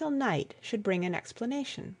aside until night should bring an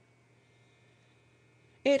explanation.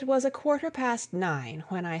 It was 9:15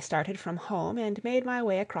 when I started from home and made my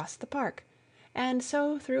way across the park, and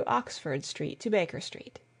so through Oxford Street to Baker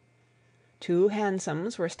Street. 2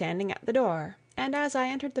 hansoms were standing at the door, and as I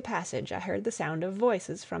entered the passage I heard the sound of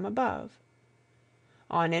voices from above.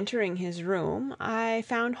 On entering his room I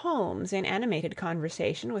found Holmes in animated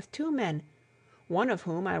conversation with 2 men, one of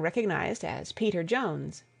whom I recognized as Peter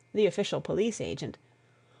Jones, the official police agent,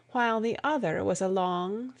 while the other was a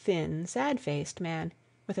long, thin, sad-faced man,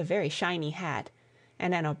 with a very shiny hat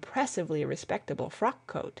and an oppressively respectable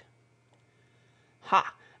frock-coat.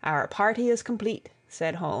 "Ha! Our party is complete,"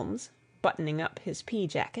 said Holmes, buttoning up his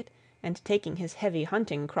pea-jacket and taking his heavy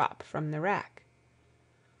hunting crop from the rack.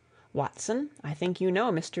 "Watson, I think you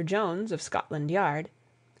know Mr. Jones of Scotland Yard.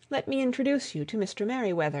 Let me introduce you to Mr.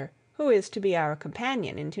 Merryweather, who is to be our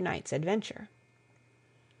companion in to-night's adventure."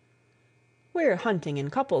 "We're hunting in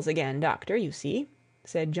couples again, Doctor, you see,"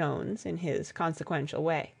 said Jones in his consequential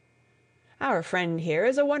way. "Our friend here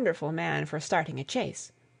is a wonderful man for starting a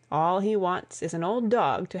chase. All he wants is an old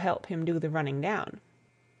dog to help him do the running down."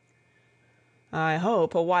 "I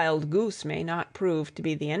hope a wild goose may not prove to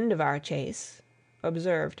be the end of our chase,"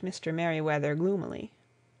 observed Mr. Merryweather gloomily.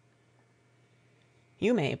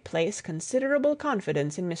 "You may place considerable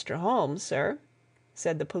confidence in Mr. Holmes, sir,"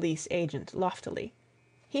 said the police agent loftily.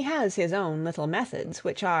 "He has his own little methods,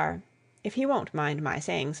 which are, if he won't mind my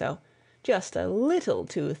saying so, just a little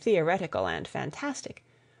too theoretical and fantastic,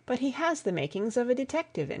 but he has the makings of a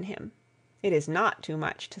detective in him. It is not too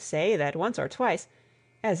much to say that once or twice,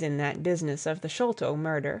 as in that business of the Sholto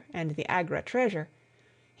murder and the Agra treasure,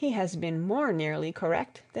 he has been more nearly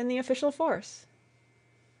correct than the official force."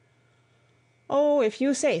 "Oh, if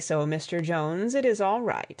you say so, Mr. Jones, it is all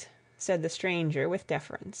right," said the stranger with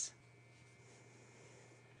deference.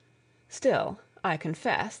 "Still, I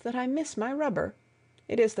confess that I miss my rubber.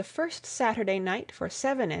 It is the first Saturday night for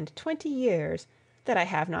 27 years that I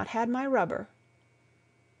have not had my rubber."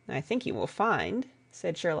 "I think you will find,"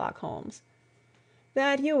 said Sherlock Holmes,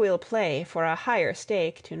 "that you will play for a higher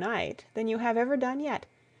stake to-night than you have ever done yet,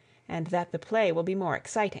 and that the play will be more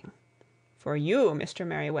exciting. For you, Mr.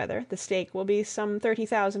 Merryweather, the stake will be some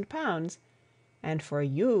 £30,000, and for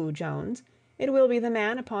you, Jones, it will be the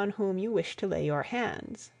man upon whom you wish to lay your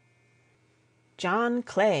hands. John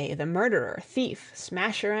Clay, the murderer, thief,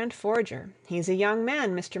 smasher, and forger. He's a young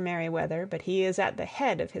man, Mr. Merryweather, but he is at the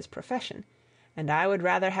head of his profession, and I would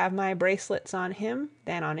rather have my bracelets on him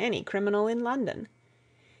than on any criminal in London.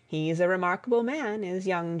 He's a remarkable man, is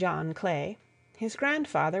young John Clay. His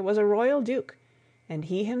grandfather was a royal duke, and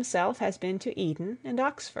he himself has been to Eton and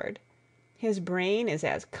Oxford. His brain is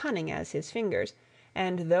as cunning as his fingers,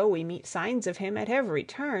 and though we meet signs of him at every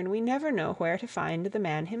turn, we never know where to find the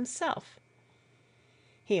man himself.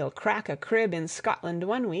 He'll crack a crib in Scotland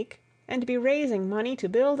one week, and be raising money to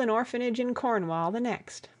build an orphanage in Cornwall the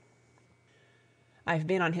next. I've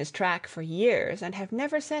been on his track for years, and have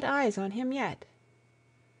never set eyes on him yet."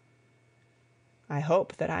 "I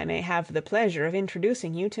hope that I may have the pleasure of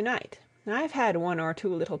introducing you to-night. I've had one or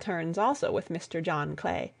two little turns also with Mr. John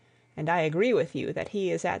Clay, and I agree with you that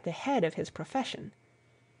he is at the head of his profession.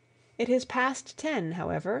 It is past 10,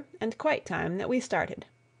 however, and quite time that we started.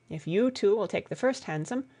 If you two will take the first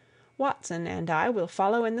hansom, Watson and I will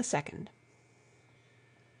follow in the second."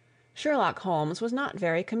 Sherlock Holmes was not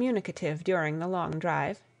very communicative during the long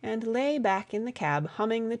drive, and lay back in the cab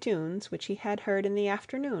humming the tunes which he had heard in the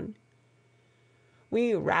afternoon.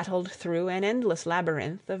 We rattled through an endless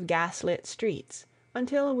labyrinth of gas-lit streets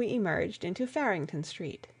until we emerged into Farrington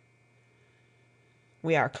Street.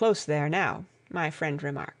 "We are close there now," my friend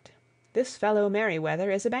remarked. "This fellow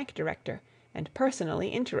Merryweather is a bank director, and personally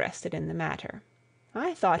interested in the matter.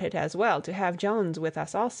 I thought it as well to have Jones with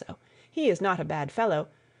us also. He is not a bad fellow,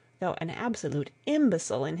 though an absolute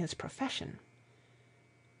imbecile in his profession.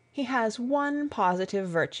 He has one positive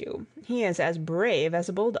virtue. He is as brave as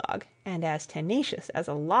a bulldog, and as tenacious as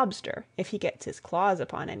a lobster if he gets his claws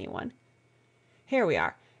upon anyone. Here we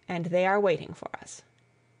are, and they are waiting for us."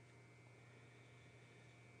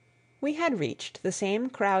 We had reached the same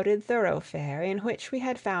crowded thoroughfare in which we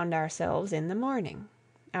had found ourselves in the morning.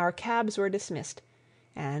 Our cabs were dismissed,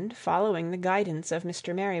 and, following the guidance of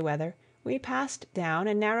Mr. Merryweather, we passed down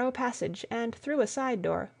a narrow passage and through a side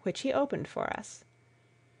door, which he opened for us.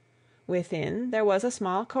 Within there was a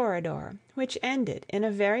small corridor, which ended in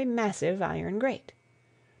a very massive iron grate.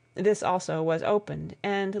 This also was opened,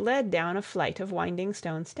 and led down a flight of winding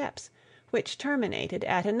stone steps, which terminated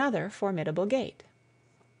at another formidable gate.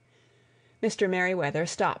 Mr. Merryweather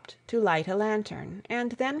stopped to light a lantern,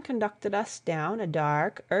 and then conducted us down a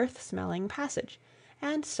dark, earth-smelling passage,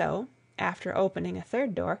 and so, after opening a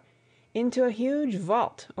third door, into a huge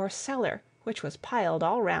vault or cellar, which was piled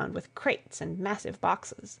all round with crates and massive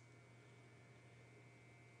boxes.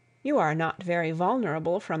 "You are not very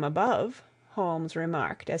vulnerable from above," Holmes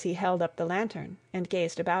remarked as he held up the lantern and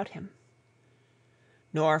gazed about him.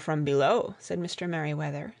 "Nor from below," said Mr.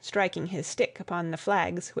 Merryweather, striking his stick upon the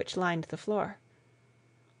flags which lined the floor.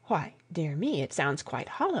 "Why, dear me, it sounds quite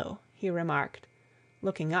hollow," he remarked,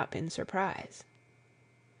 looking up in surprise.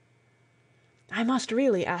 "I must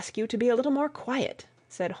really ask you to be a little more quiet,"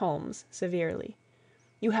 said Holmes severely.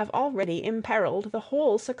 "You have already imperiled the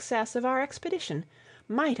whole success of our expedition.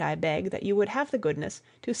 might I beg that you would have the goodness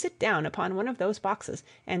to sit down upon one of those boxes,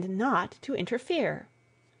 and not to interfere?"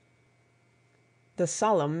 The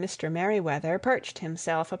solemn Mr. Merryweather perched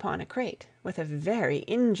himself upon a crate, with a very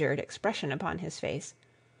injured expression upon his face,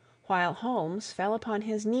 while Holmes fell upon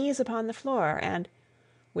his knees upon the floor, and,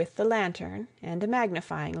 with the lantern and a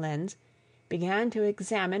magnifying lens, began to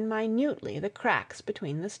examine minutely the cracks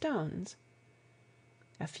between the stones.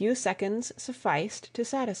 A few seconds sufficed to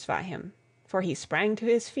satisfy him, for he sprang to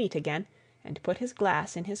his feet again and put his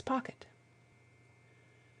glass in his pocket.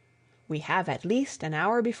 "We have at least an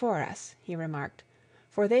hour before us," he remarked,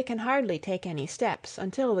 "for they can hardly take any steps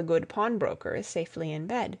until the good pawnbroker is safely in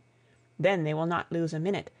bed. Then they will not lose a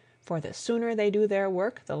minute, for the sooner they do their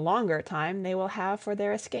work the longer time they will have for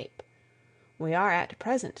their escape. We are at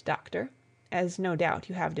present, Doctor, as no doubt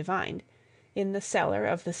you have divined, in the cellar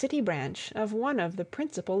of the City branch of one of the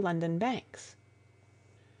principal London banks.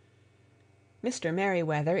 Mr.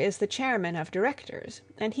 Merryweather is the chairman of directors,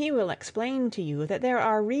 and he will explain to you that there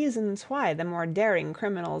are reasons why the more daring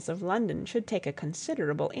criminals of London should take a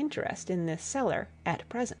considerable interest in this cellar at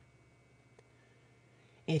present."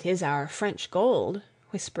 "It is our French gold,"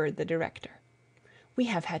 whispered the director. "We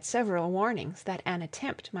have had several warnings that an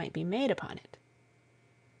attempt might be made upon it."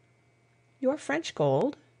 "Your French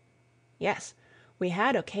gold?" "Yes. We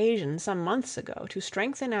had occasion some months ago to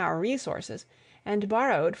strengthen our resources, and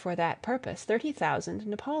borrowed for that purpose 30,000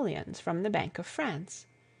 napoleons from the Bank of France.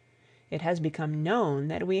 It has become known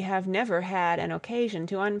that we have never had an occasion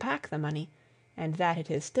to unpack the money, and that it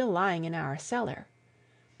is still lying in our cellar.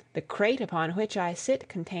 The crate upon which I sit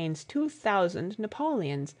contains 2,000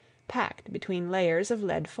 napoleons packed between layers of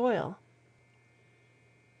lead foil.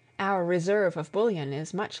 Our reserve of bullion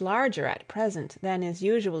is much larger at present than is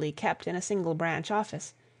usually kept in a single branch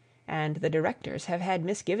office, and the directors have had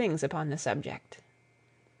misgivings upon the subject."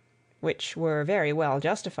 "Which were very well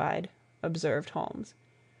justified," observed Holmes.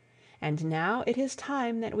 "And now it is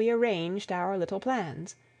time that we arranged our little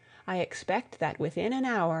plans. I expect that within an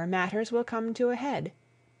hour matters will come to a head.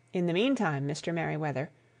 In the meantime, Mr.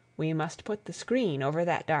 Merryweather, we must put the screen over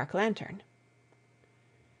that dark lantern."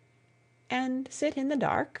 "And sit in the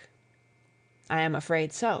dark?" "I am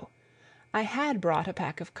afraid so. I had brought a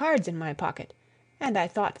pack of cards in my pocket, and I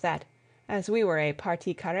thought that, as we were a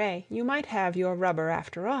partie carrée, you might have your rubber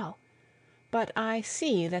after all. But I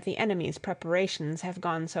see that the enemy's preparations have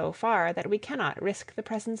gone so far that we cannot risk the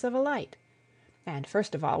presence of a light. And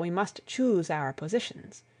first of all we must choose our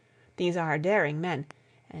positions. These are daring men,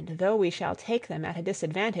 and though we shall take them at a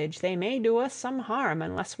disadvantage, they may do us some harm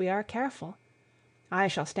unless we are careful. I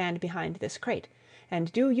shall stand behind this crate,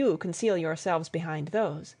 and do you conceal yourselves behind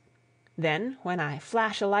those. Then, when I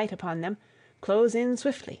flash a light upon them, close in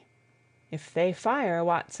swiftly. If they fire,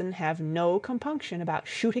 Watson, have no compunction about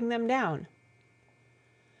shooting them down."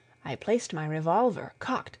 I placed my revolver,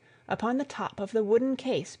 cocked, upon the top of the wooden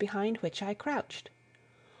case behind which I crouched.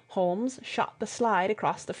 Holmes shot the slide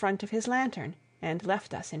across the front of his lantern, and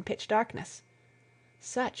left us in pitch darkness.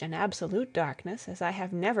 Such an absolute darkness as I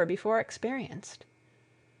have never before experienced.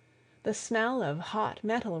 The smell of hot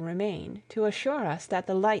metal remained to assure us that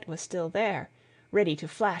the light was still there, ready to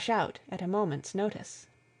flash out at a moment's notice.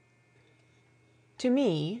 To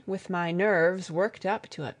me, with my nerves worked up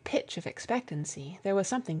to a pitch of expectancy, there was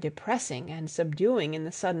something depressing and subduing in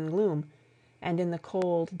the sudden gloom, and in the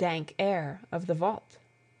cold, dank air of the vault.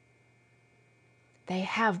 "They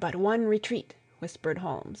have but one retreat," whispered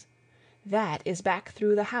Holmes. "That is back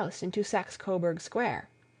through the house into Saxe Coburg Square.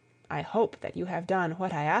 I hope that you have done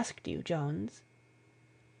what I asked you, Jones."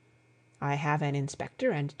 "I have an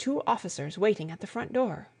inspector and 2 officers waiting at the front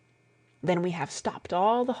door." "Then we have stopped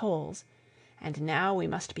all the holes. And now we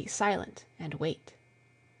must be silent and wait."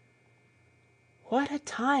 What a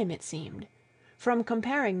time it seemed! From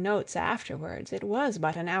comparing notes afterwards, it was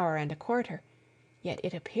but an hour and a quarter, yet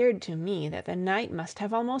it appeared to me that the night must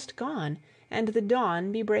have almost gone, and the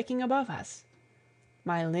dawn be breaking above us.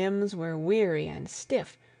 My limbs were weary and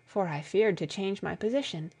stiff, for I feared to change my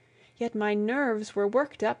position, yet my nerves were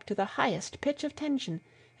worked up to the highest pitch of tension,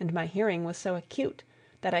 and my hearing was so acute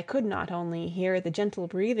that I could not only hear the gentle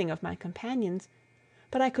breathing of my companions,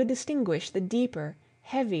 but I could distinguish the deeper,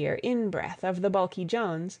 heavier in-breath of the bulky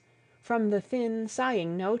Jones from the thin,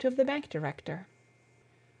 sighing note of the bank director.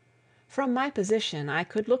 From my position I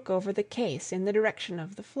could look over the case in the direction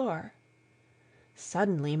of the floor.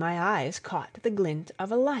 Suddenly my eyes caught the glint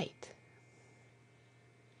of a light.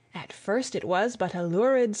 At first it was but a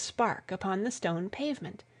lurid spark upon the stone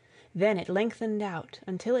pavement. Then it lengthened out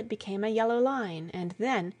until it became a yellow line, and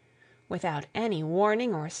then, without any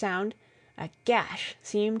warning or sound, a gash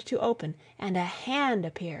seemed to open, and a hand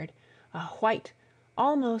appeared, a white,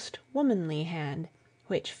 almost womanly hand,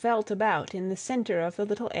 which felt about in the center of the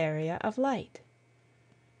little area of light.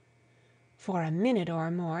 For a minute or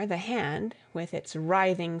more the hand, with its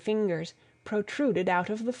writhing fingers, protruded out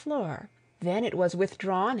of the floor. Then it was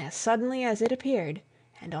withdrawn as suddenly as it appeared,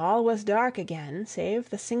 and all was dark again save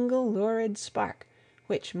the single lurid spark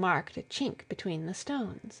which marked a chink between the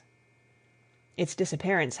stones. Its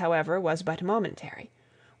disappearance, however, was but momentary.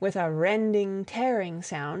 With a rending, tearing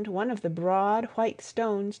sound, one of the broad, white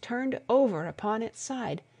stones turned over upon its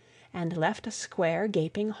side, and left a square,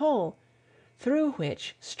 gaping hole, through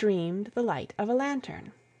which streamed the light of a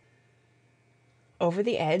lantern. Over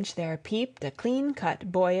the edge there peeped a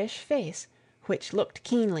clean-cut, boyish face, which looked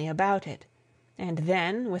keenly about it, and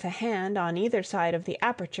then, with a hand on either side of the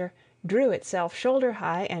aperture, drew itself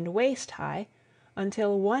shoulder-high and waist-high,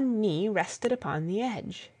 until one knee rested upon the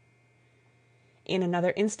edge. In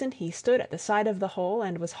another instant he stood at the side of the hole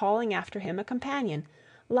and was hauling after him a companion,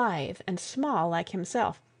 lithe and small like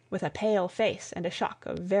himself, with a pale face and a shock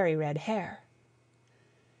of very red hair.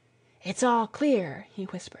 "It's all clear," he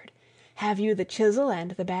whispered. "Have you the chisel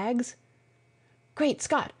and the bags? Great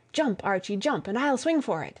Scott! Jump, Archie, jump, and I'll swing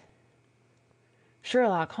for it."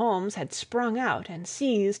 Sherlock Holmes had sprung out and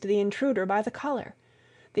seized the intruder by the collar.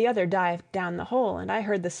 The other dived down the hole, and I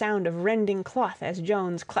heard the sound of rending cloth as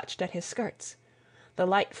Jones clutched at his skirts. The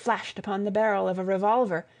light flashed upon the barrel of a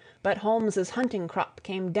revolver, but Holmes's hunting crop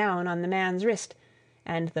came down on the man's wrist,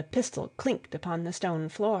 and the pistol clinked upon the stone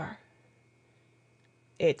floor.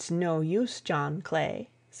 "It's no use, John Clay,"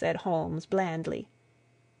 said Holmes blandly.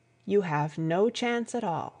 "You have no chance at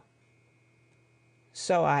all."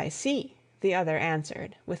 "So I see," the other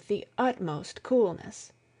answered, with the utmost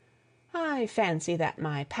coolness. "I fancy that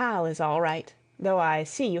my pal is all right, though I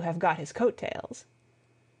see you have got his coat-tails."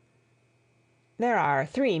 "There are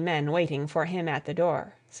 3 men waiting for him at the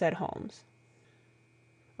door," said Holmes.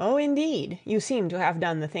 "Oh, indeed! You seem to have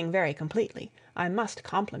done the thing very completely. I must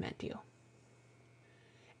compliment you."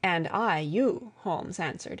 "And I you," Holmes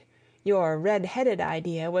answered. "Your red-headed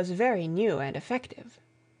idea was very new and effective."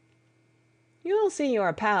 "You'll see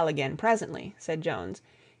your pal again presently," said Jones.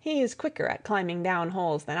 "He's quicker at climbing down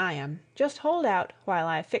holes than I am. Just hold out while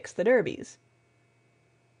I fix the derbies."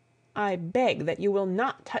 "I beg that you will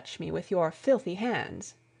not touch me with your filthy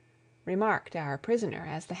hands," remarked our prisoner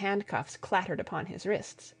as the handcuffs clattered upon his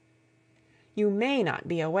wrists. "You may not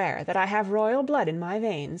be aware that I have royal blood in my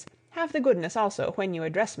veins. Have the goodness also when you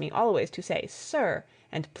address me always to say 'sir'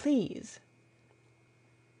 and 'please.'"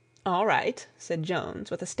 "All right," said Jones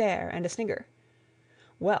with a stare and a snigger.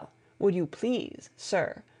 "Well, would you please,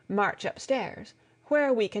 sir, march upstairs,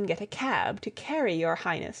 where we can get a cab to carry your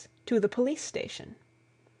highness to the police station?"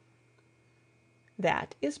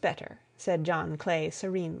 "That is better," said John Clay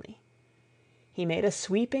serenely. He made a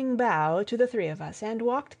sweeping bow to the 3 of us and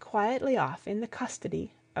walked quietly off in the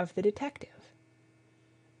custody of the detective.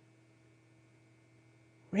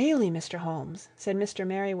 "Really, Mr. Holmes," said Mr.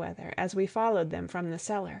 Merryweather as we followed them from the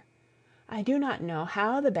cellar, "I do not know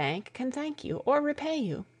how the bank can thank you or repay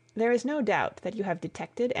you. There is no doubt that you have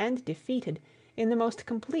detected and defeated, in the most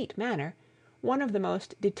complete manner, one of the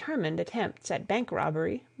most determined attempts at bank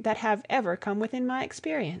robbery that have ever come within my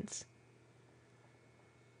experience."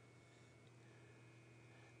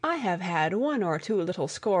 "I have had 1 or 2 little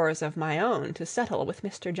scores of my own to settle with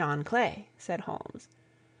Mr. John Clay," said Holmes.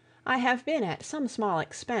 "I have been at some small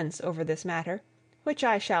expense over this matter, which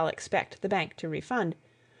I shall expect the bank to refund,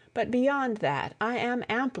 but beyond that I am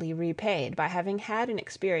amply repaid by having had an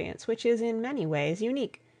experience which is in many ways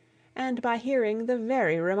unique, and by hearing the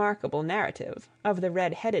very remarkable narrative of the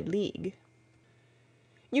Red-Headed League.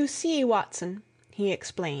 You see, Watson," he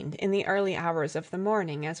explained in the early hours of the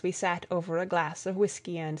morning as we sat over a glass of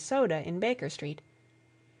whiskey and soda in Baker Street,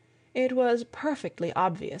 "it was perfectly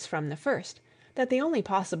obvious from the first that the only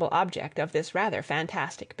possible object of this rather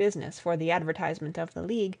fantastic business for the advertisement of the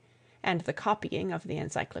League and the copying of the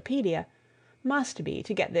encyclopedia must be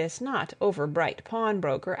to get this not over-bright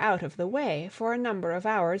pawnbroker out of the way for a number of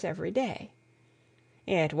hours every day.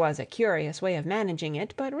 It was a curious way of managing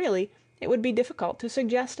it, but really it would be difficult to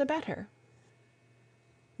suggest a better.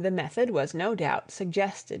 The method was no doubt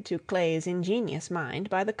suggested to Clay's ingenious mind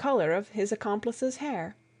by the color of his accomplice's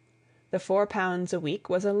hair. The £4 a week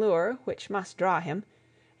was a lure which must draw him,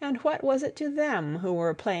 and what was it to them who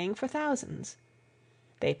were playing for thousands?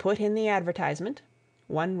 They put in the advertisement,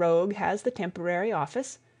 one rogue has the temporary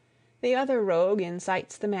office, the other rogue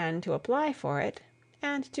incites the man to apply for it,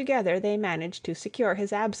 and together they manage to secure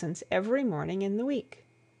his absence every morning in the week.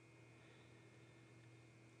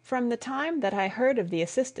 From the time that I heard of the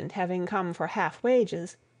assistant having come for half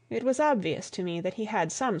wages, it was obvious to me that he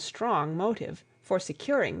had some strong motive for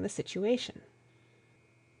securing the situation.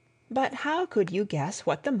 But how could you guess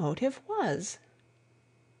what the motive was?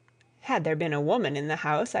 Had there been a woman in the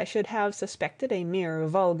house, I should have suspected a mere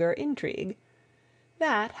vulgar intrigue.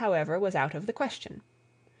 That, however, was out of the question.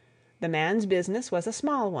 The man's business was a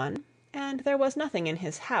small one, and there was nothing in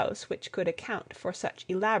his house which could account for such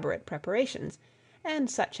elaborate preparations and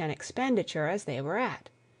such an expenditure as they were at.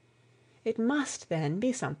 It must, then,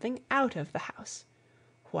 be something out of the house.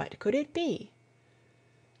 What could it be?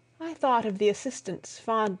 I thought of the assistant's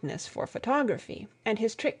fondness for photography, and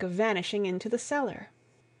his trick of vanishing into the cellar.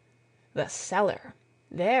 The cellar!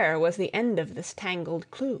 There was the end of this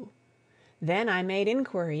tangled clue. Then I made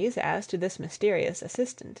inquiries as to this mysterious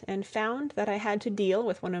assistant, and found that I had to deal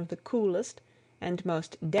with one of the coolest and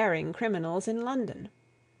most daring criminals in London.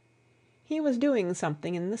 He was doing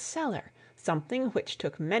something in the cellar, something which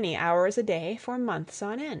took many hours a day for months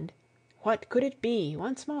on end. What could it be,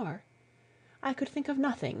 once more? I could think of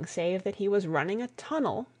nothing save that he was running a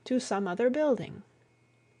tunnel to some other building.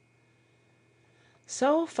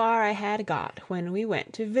 So far I had got when we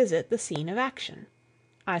went to visit the scene of action.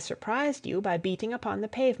 I surprised you by beating upon the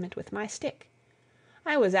pavement with my stick.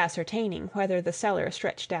 I was ascertaining whether the cellar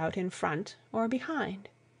stretched out in front or behind.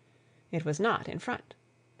 It was not in front.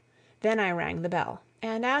 Then I rang the bell,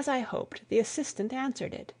 and as I hoped, the assistant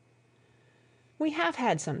answered it. We have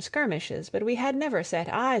had some skirmishes, but we had never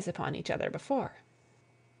set eyes upon each other before.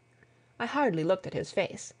 I hardly looked at his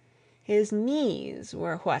face. His knees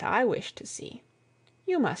were what I wished to see.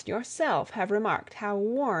 You must yourself have remarked how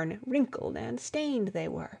worn, wrinkled, and stained they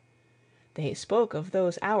were. They spoke of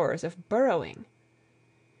those hours of burrowing.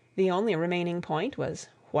 The only remaining point was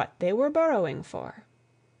what they were burrowing for.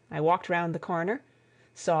 I walked round the corner,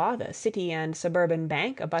 saw the City and Suburban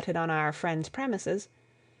Bank abutted on our friend's premises,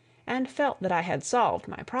 and felt that I had solved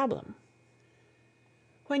my problem.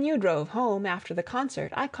 When you drove home after the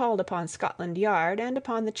concert, I called upon Scotland Yard and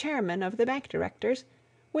upon the chairman of the bank directors,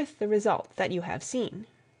 with the result that you have seen.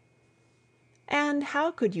 And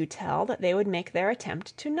how could you tell that they would make their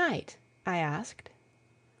attempt to-night? I asked.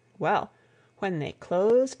 Well, when they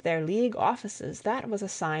closed their League offices, that was a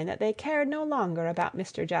sign that they cared no longer about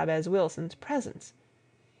Mr. Jabez Wilson's presence.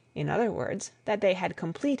 In other words, that they had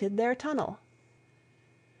completed their tunnel.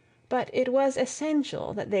 But it was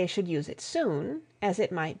essential that they should use it soon, as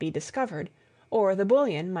it might be discovered, or the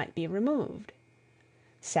bullion might be removed.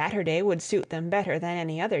 Saturday would suit them better than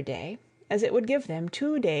any other day, as it would give them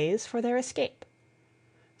 2 days for their escape.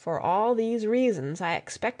 For all these reasons I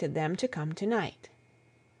expected them to come to-night.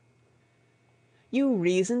 You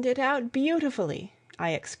reasoned it out beautifully,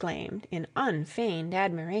 I exclaimed in unfeigned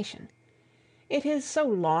admiration. It is so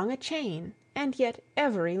long a chain, and yet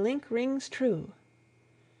every link rings true.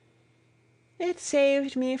 It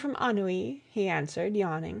saved me from ennui, he answered,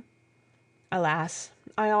 yawning. Alas,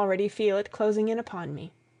 I already feel it closing in upon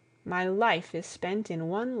me. My life is spent in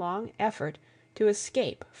one long effort to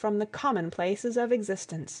escape from the commonplaces of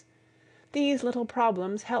existence. These little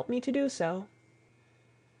problems help me to do so.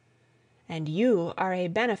 And you are a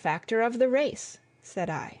benefactor of the race, said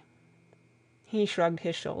I. He shrugged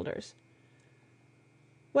his shoulders.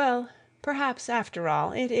 Well, perhaps after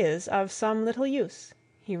all it is of some little use,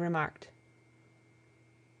 he remarked.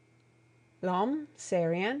 L'homme, c'est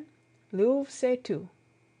rien, l'oeuvre c'est tout,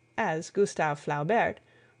 as Gustave Flaubert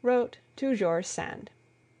wrote to George Sand.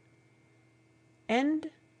 End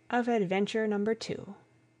of Adventure number 2.